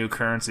as the new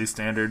currency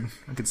standard.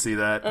 I could see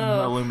that.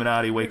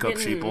 Illuminati, wake up,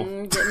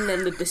 sheeple. Getting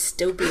into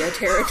dystopia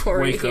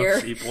territory Wake here.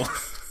 up, sheeple.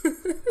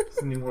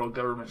 It's the new world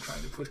government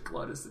trying to push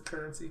blood as the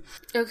currency.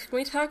 Oh, can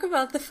we talk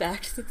about the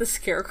fact that the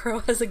Scarecrow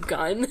has a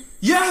gun?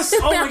 Yes!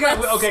 Oh my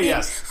god. Okay,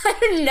 yes.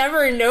 I've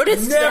never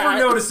noticed that. Never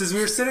noticed this.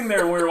 We were sitting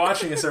there when we were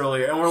watching this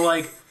earlier, and we're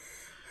like,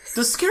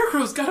 the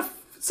Scarecrow's got a...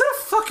 Is that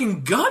a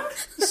fucking gun?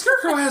 The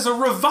Scarecrow has a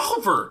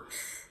revolver.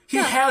 He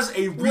has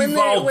a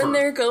revolver. When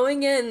they're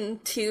going in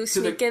to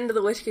sneak into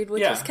the Wicked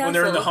Witch's castle. When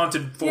they're in the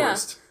haunted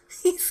forest.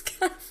 Yeah. He's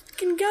got a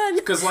fucking gun.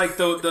 Because like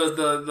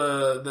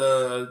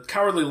the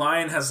Cowardly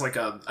Lion has like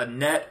a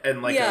net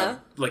and like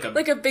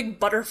a big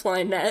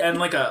butterfly net and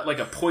like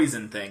a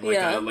poison thing, like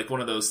Yeah.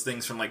 one of those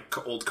things from like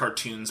old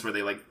cartoons where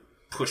they like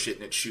push it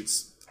and it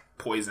shoots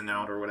poison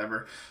out or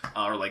whatever,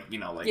 or like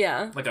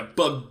like a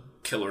bug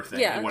killer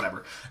thing, or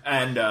whatever.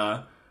 And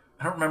I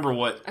don't remember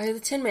what. The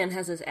Tin Man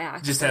has his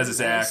axe. Just has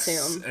his axe,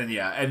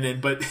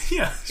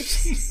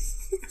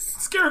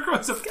 Scarecrow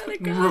has a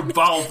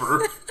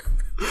revolver.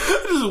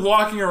 Just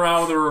walking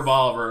around with a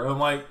revolver. I'm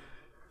like,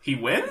 he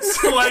wins?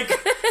 Like,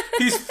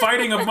 he's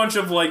fighting a bunch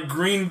of like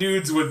green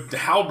dudes with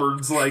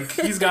halberds. Like,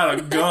 he's got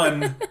a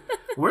gun.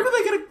 Where do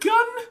they get a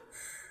gun?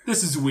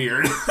 This is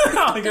weird.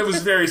 Like, it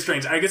was very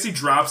strange. I guess he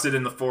drops it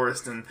in the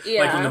forest, and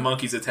like when the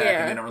monkeys attack,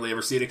 and they don't really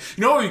ever see it.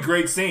 You know what would be a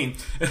great scene?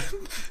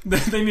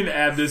 They need to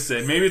add this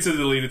in. Maybe it's a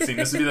deleted scene.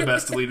 This would be the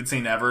best deleted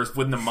scene ever.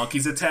 When the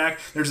monkeys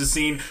attack, there's a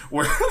scene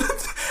where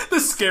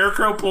the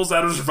Scarecrow pulls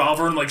out his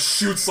revolver and like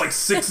shoots like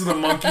 6 of the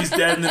monkeys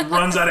dead, and then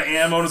runs out of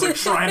ammo and is like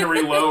trying to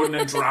reload, and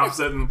then drops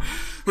it.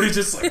 But he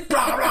just like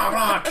rah, rah,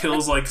 rah,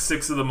 kills like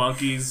 6 of the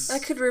monkeys.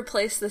 That could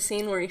replace the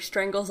scene where he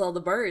strangles all the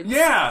birds.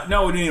 Yeah,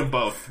 no, we need them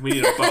both. We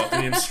need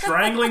him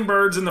strangling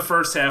birds in the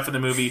first half of the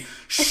movie,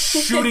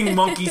 shooting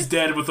monkeys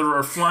dead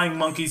or flying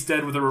monkeys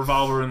dead with a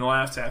revolver in the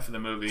last half of the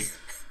movie.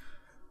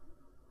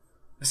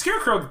 The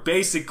Scarecrow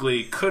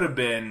basically could have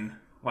been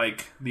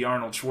like the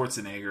Arnold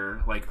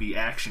Schwarzenegger, like the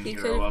action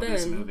hero of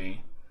this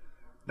movie.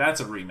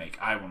 That's a remake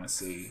I want to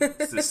see.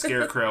 It's the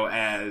Scarecrow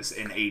as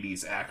an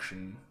 80s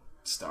action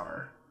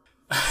star.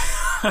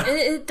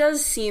 It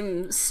does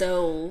seem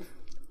so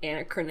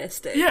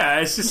anachronistic. Yeah,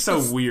 it's just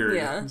so weird.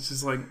 Yeah. It's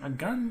just like, a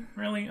gun?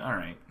 Really?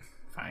 Alright,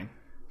 fine.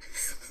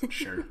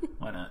 Sure,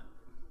 why not?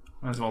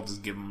 Might as well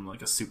just give them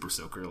like a super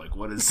soaker. Like,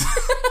 what is...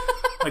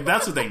 like,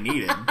 that's what they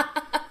needed.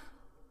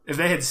 If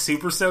they had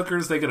super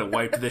soakers, they could have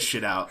wiped this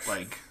shit out,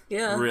 like,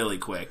 really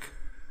quick.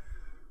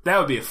 That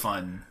would be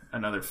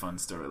another fun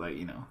story. Like,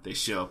 they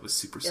show up with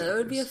super soakers. Yeah, that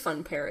would be a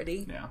fun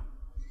parody. Yeah.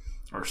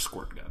 Or a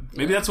squirt gun.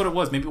 Maybe that's what it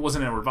was. Maybe it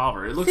wasn't a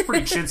revolver. It looked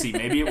pretty chintzy.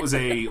 Maybe it was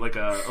a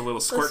little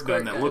squirt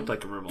gun that looked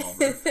like a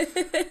revolver.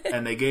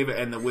 And they gave it,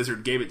 and the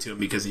wizard gave it to him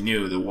because he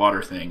knew the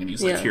water thing. And he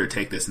was like, "Here,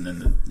 take this." And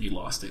then he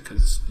lost it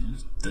because he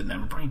didn't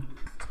have a brain.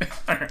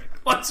 All right,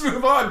 let's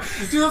move on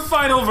to the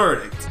final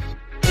verdict.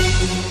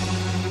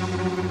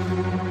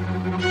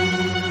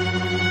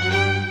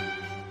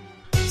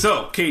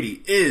 So,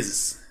 Katie,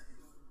 is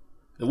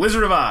The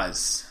Wizard of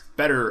Oz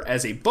better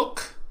as a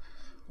book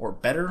or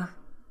better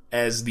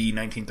as the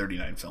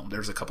 1939 film?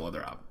 There's a couple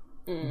other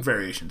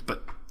variations,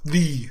 but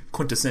the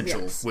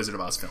quintessential Wizard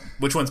of Oz film.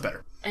 Which one's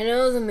better? I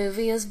know the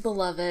movie is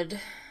beloved.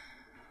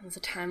 It's a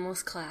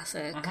timeless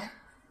classic.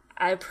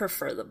 I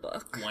prefer the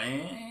book. Wow.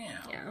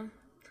 Yeah.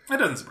 That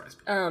doesn't surprise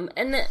me.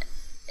 And,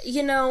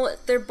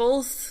 they're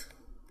both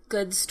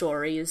good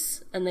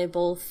stories, and they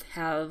both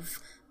have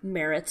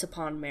merits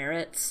upon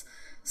merits.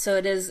 So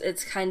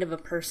it's kind of a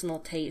personal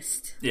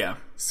taste. Yeah.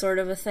 Sort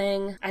of a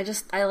thing.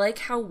 I like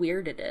how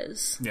weird it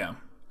is. Yeah.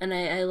 And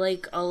I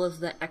like all of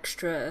the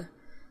extra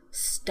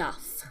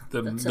stuff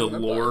that's in the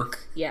lore.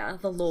 book. Yeah,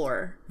 the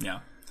lore. Yeah.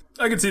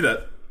 I can see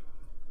that.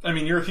 I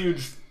mean, you're a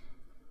huge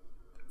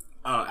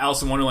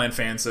Alice in Wonderland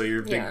fan, so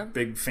you're a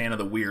big fan of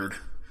the weird.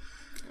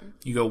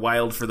 You go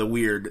wild for the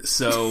weird.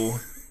 So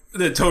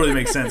that totally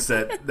makes sense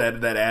that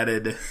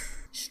added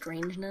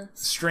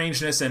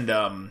strangeness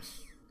and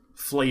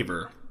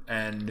flavor.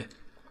 And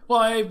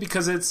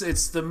because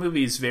it's the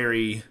movie's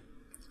very,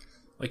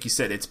 like you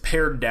said, it's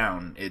pared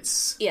down. It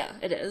is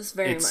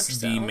very much so. It's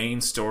the main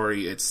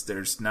story.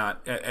 There's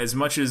not as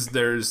much as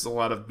there's a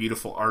lot of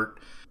beautiful art.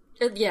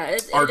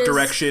 Art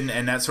direction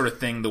and that sort of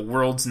thing. The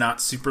world's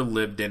not super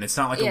lived in. It's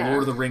not like a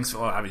Lord of the Rings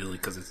film, obviously,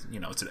 because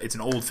it's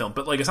an old film.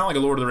 But like, it's not like a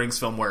Lord of the Rings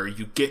film where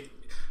you get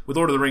with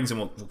Lord of the Rings, and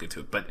we'll get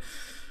to it, but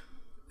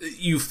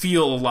you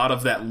feel a lot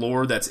of that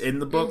lore that's in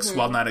the books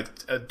while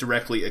not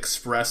directly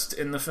expressed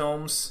in the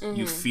films.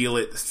 You feel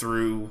it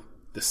through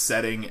the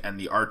setting and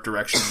the art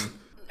direction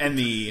and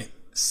the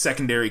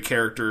secondary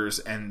characters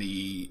and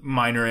the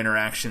minor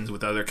interactions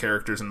with other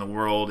characters in the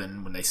world,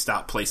 and when they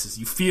stop places,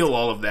 you feel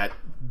all of that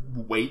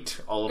weight,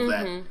 all of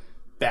that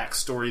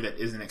backstory that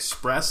isn't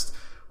expressed,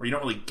 where you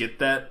don't really get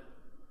that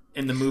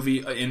in the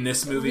movie, in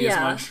this movie as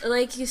much.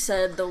 Like you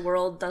said, the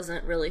world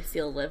doesn't really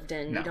feel lived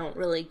in. No. You don't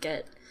really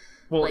get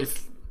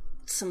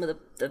some of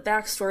the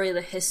backstory,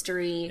 the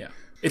history.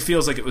 It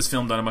feels like it was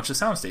filmed on a bunch of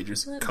sound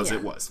stages, because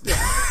it was. Yeah.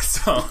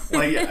 So,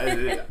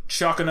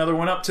 chalk another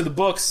one up to the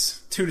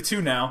books.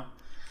 2-2 now.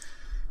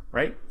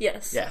 Right?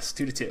 Yes. Yes,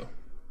 2-2.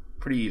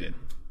 Pretty even.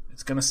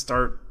 It's going to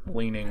start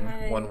leaning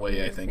one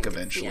way, I think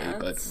eventually.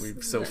 But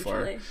we've so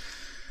far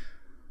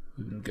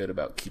we've been good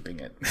about keeping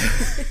it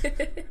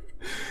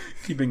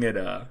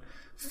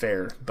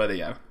fair. But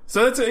yeah,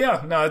 so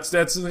that's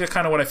that's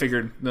kind of what I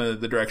figured the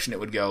direction it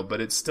would go. But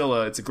it's still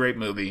it's a great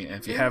movie, and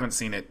if you haven't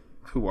seen it,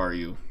 who are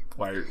you?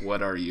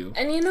 What are you?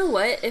 And you know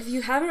what? If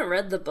you haven't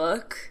read the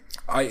book,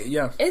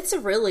 it's a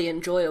really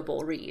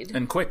enjoyable read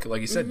and quick. Like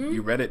you said,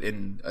 you read it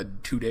in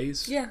 2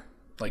 days. Yeah,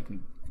 like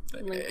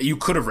you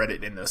could have read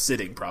it in a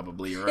sitting,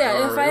 probably. Or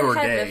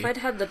if I'd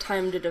had the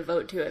time to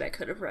devote to it, I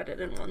could have read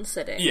it in one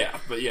sitting. Yeah,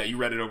 but you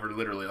read it over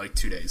literally like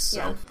 2 days.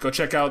 So go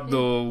check out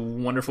The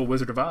Wonderful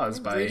Wizard of Oz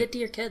by read it to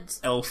your kids.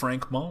 L.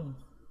 Frank Baum.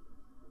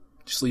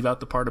 Just leave out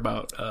the part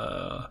about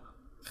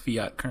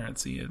fiat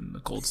currency and the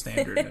gold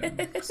standard. And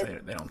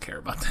they don't care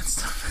about that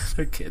stuff.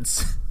 They're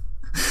kids.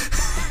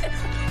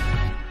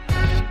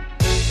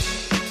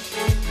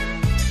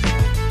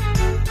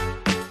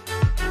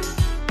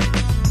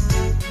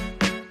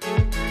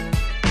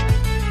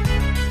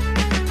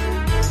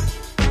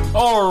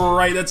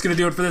 Alright, that's going to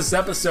do it for this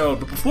episode.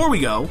 But before we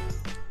go,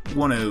 I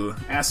want to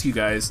ask you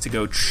guys to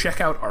go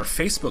check out our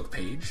Facebook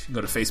page.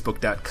 Go to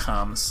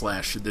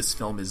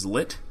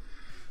facebook.com/thisfilmislit.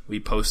 We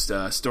post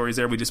stories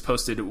there. We just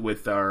posted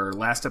with our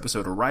last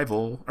episode,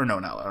 Arrival. Or no,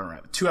 not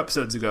Arrival. 2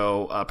 episodes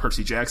ago,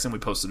 Percy Jackson. We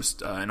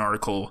posted an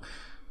article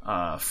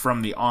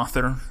from the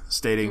author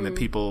stating that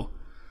people...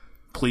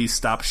 Please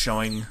stop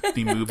showing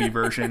the movie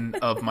version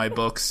of my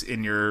books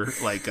in your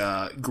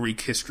Greek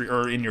history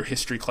or in your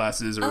history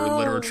classes or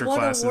literature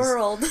classes. What a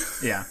world!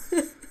 Yeah.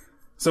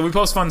 So we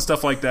post fun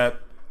stuff like that.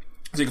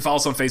 So you can follow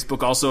us on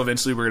Facebook. Also,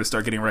 eventually we're going to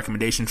start getting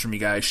recommendations from you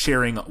guys,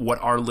 sharing what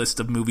our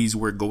list of movies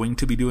we're going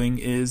to be doing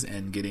is,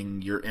 and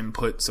getting your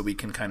input so we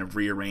can kind of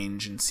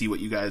rearrange and see what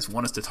you guys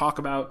want us to talk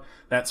about,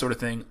 that sort of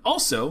thing.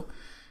 Also,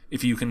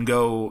 if you can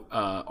go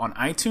on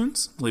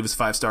iTunes, leave us a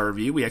 5-star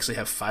review. We actually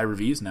have 5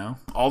 reviews now.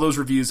 All those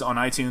reviews on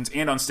iTunes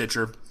and on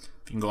Stitcher, if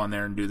you can go on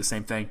there and do the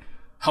same thing,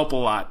 help a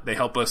lot. They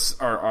help us,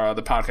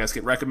 the podcast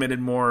get recommended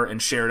more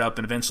and shared up,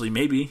 and eventually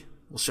maybe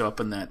we'll show up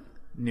in that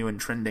new and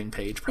trending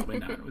page. Probably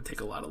not. It would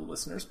take a lot of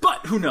listeners.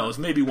 But who knows?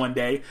 Maybe one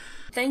day.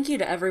 Thank you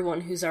to everyone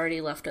who's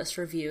already left us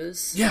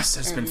reviews. Yes,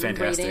 it's been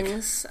fantastic.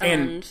 Ratings,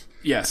 and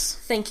yes.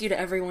 Thank you to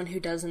everyone who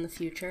does in the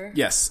future.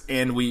 Yes,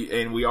 and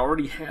we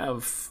already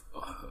have...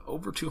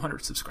 over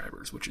 200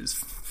 subscribers, which is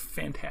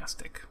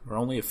fantastic. We're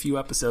only a few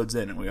episodes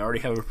in, and we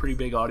already have a pretty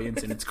big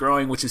audience, and it's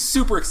growing, which is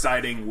super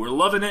exciting. We're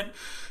loving it,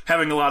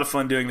 having a lot of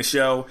fun doing the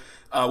show.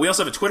 We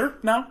also have a Twitter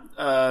now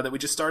that we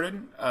just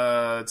started.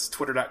 It's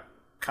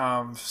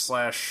twitter.com/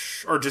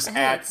 or just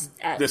at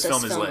this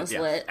film is lit.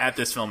 Yeah, at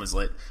this film is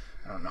lit.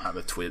 I don't know how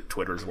the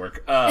Twitters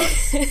work.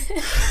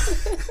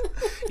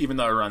 Even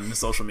though I run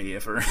social media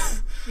for a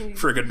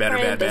good, bad, or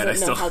bad, bad, I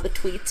still know how the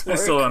tweets work. I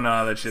still don't know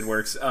how that shit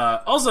works.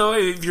 Also,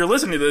 if you're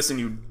listening to this and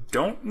you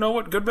don't know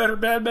what good, bad, or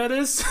bad, bad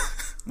is,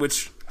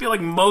 which I feel like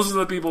most of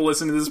the people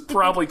listening to this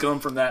probably come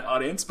from that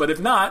audience, but if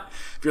not,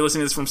 if you're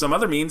listening to this from some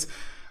other means,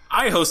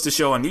 I host a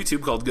show on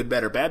YouTube called Good,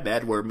 Bad, or Bad,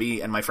 Bad, where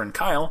me and my friend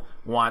Kyle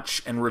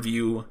watch and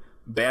review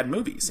bad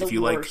movies. If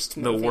you like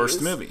the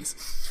worst movies.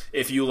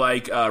 If you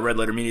like Red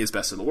Letter Media's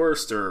Best of the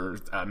Worst or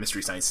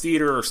Mystery Science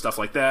Theater or stuff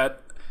like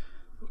that,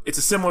 it's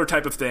a similar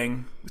type of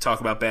thing. We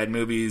talk about bad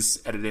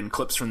movies, edit in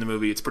clips from the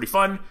movie. It's pretty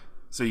fun.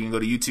 So you can go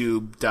to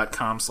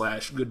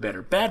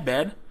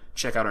youtube.com/goodbadOrBadBad.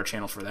 Check out our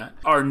channel for that.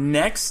 Our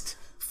next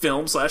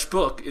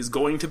film/book is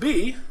going to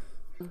be...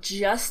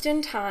 just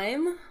in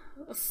time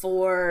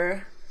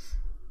for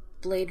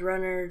Blade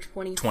Runner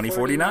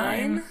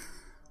 2049.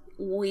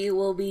 We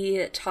will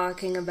be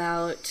talking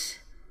about...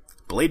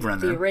 Blade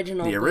Runner. The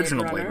original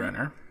Blade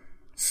Runner.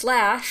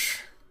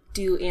 /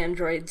 Do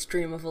Androids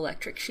Dream of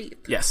Electric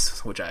Sheep?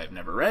 Yes, which I have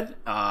never read.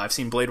 I've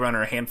seen Blade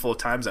Runner a handful of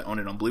times. I own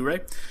it on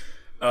Blu-ray.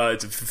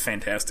 It's a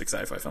fantastic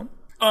sci-fi film.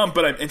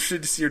 But I'm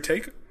interested to see your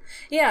take.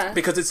 Yeah.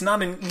 Because it's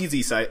not an easy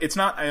it's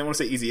not, I don't want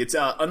to say easy. It's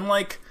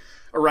unlike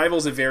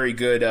Arrival's a very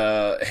good,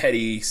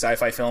 heady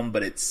sci-fi film,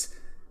 but it's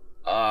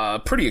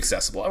pretty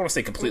accessible. I don't want to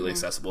say completely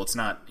accessible. It's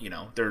not,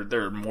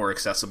 they're more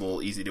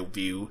accessible, easy to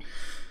view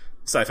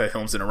sci-fi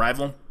films than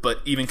Arrival,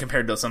 but even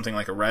compared to something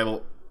like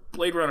Arrival,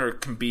 Blade Runner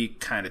can be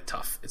kind of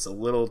tough. It's a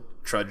little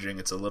trudging,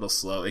 it's a little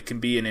slow. It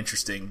can be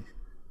interesting.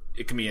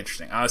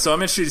 So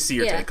I'm interested to see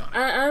your take on it.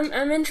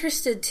 I'm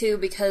interested too,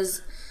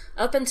 because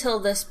up until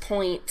this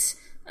point,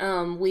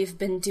 we've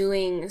been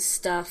doing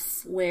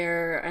stuff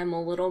where I'm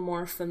a little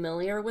more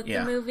familiar with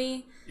the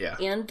movie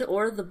and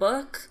or the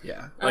book.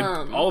 Yeah, like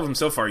all of them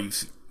so far,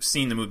 you've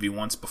seen the movie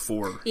once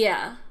before.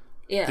 Yeah.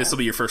 Yeah. This will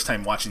be your first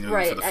time watching the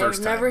movie for the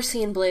first time. I've never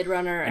seen Blade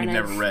Runner, and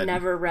I've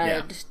never read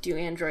yeah. Do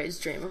Androids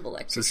Dream of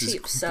Electric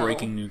Sheep. This is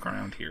breaking new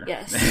ground here.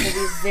 Yes,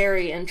 it'll be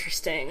very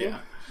interesting. Yeah.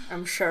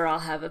 I'm sure I'll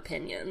have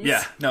opinions.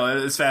 Yeah,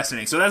 no, it's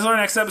fascinating. So that's our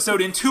next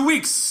episode in 2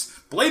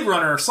 weeks. Blade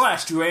Runner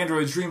 / Do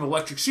Androids Dream of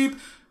Electric Sheep.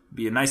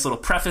 Be a nice little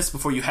preface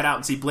before you head out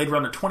and see Blade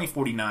Runner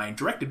 2049,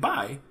 directed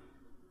by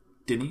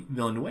Denis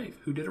Villeneuve,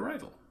 who did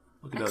Arrival.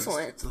 Look at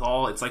Excellent.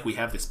 those. It's like we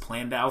have this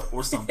planned out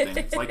or something.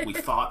 It's like we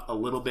thought a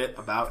little bit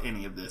about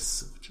any of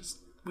this, which is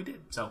we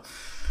did. So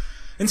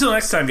until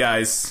next time,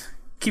 guys,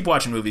 keep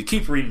watching movies,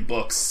 keep reading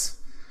books.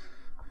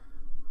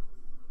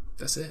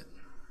 That's it.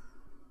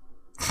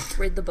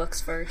 Read the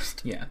books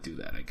first. Yeah, do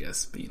that, I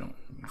guess, but you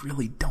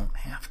really don't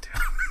have to.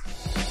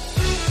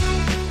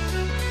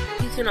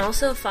 You can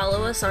also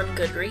follow us on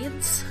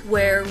Goodreads,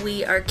 where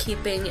we are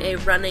keeping a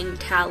running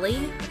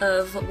tally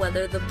of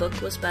whether the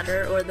book was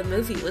better or the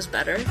movie was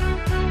better.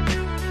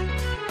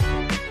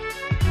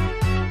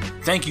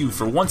 Thank you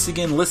for once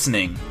again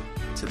listening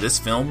to This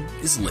Film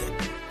is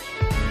Lit.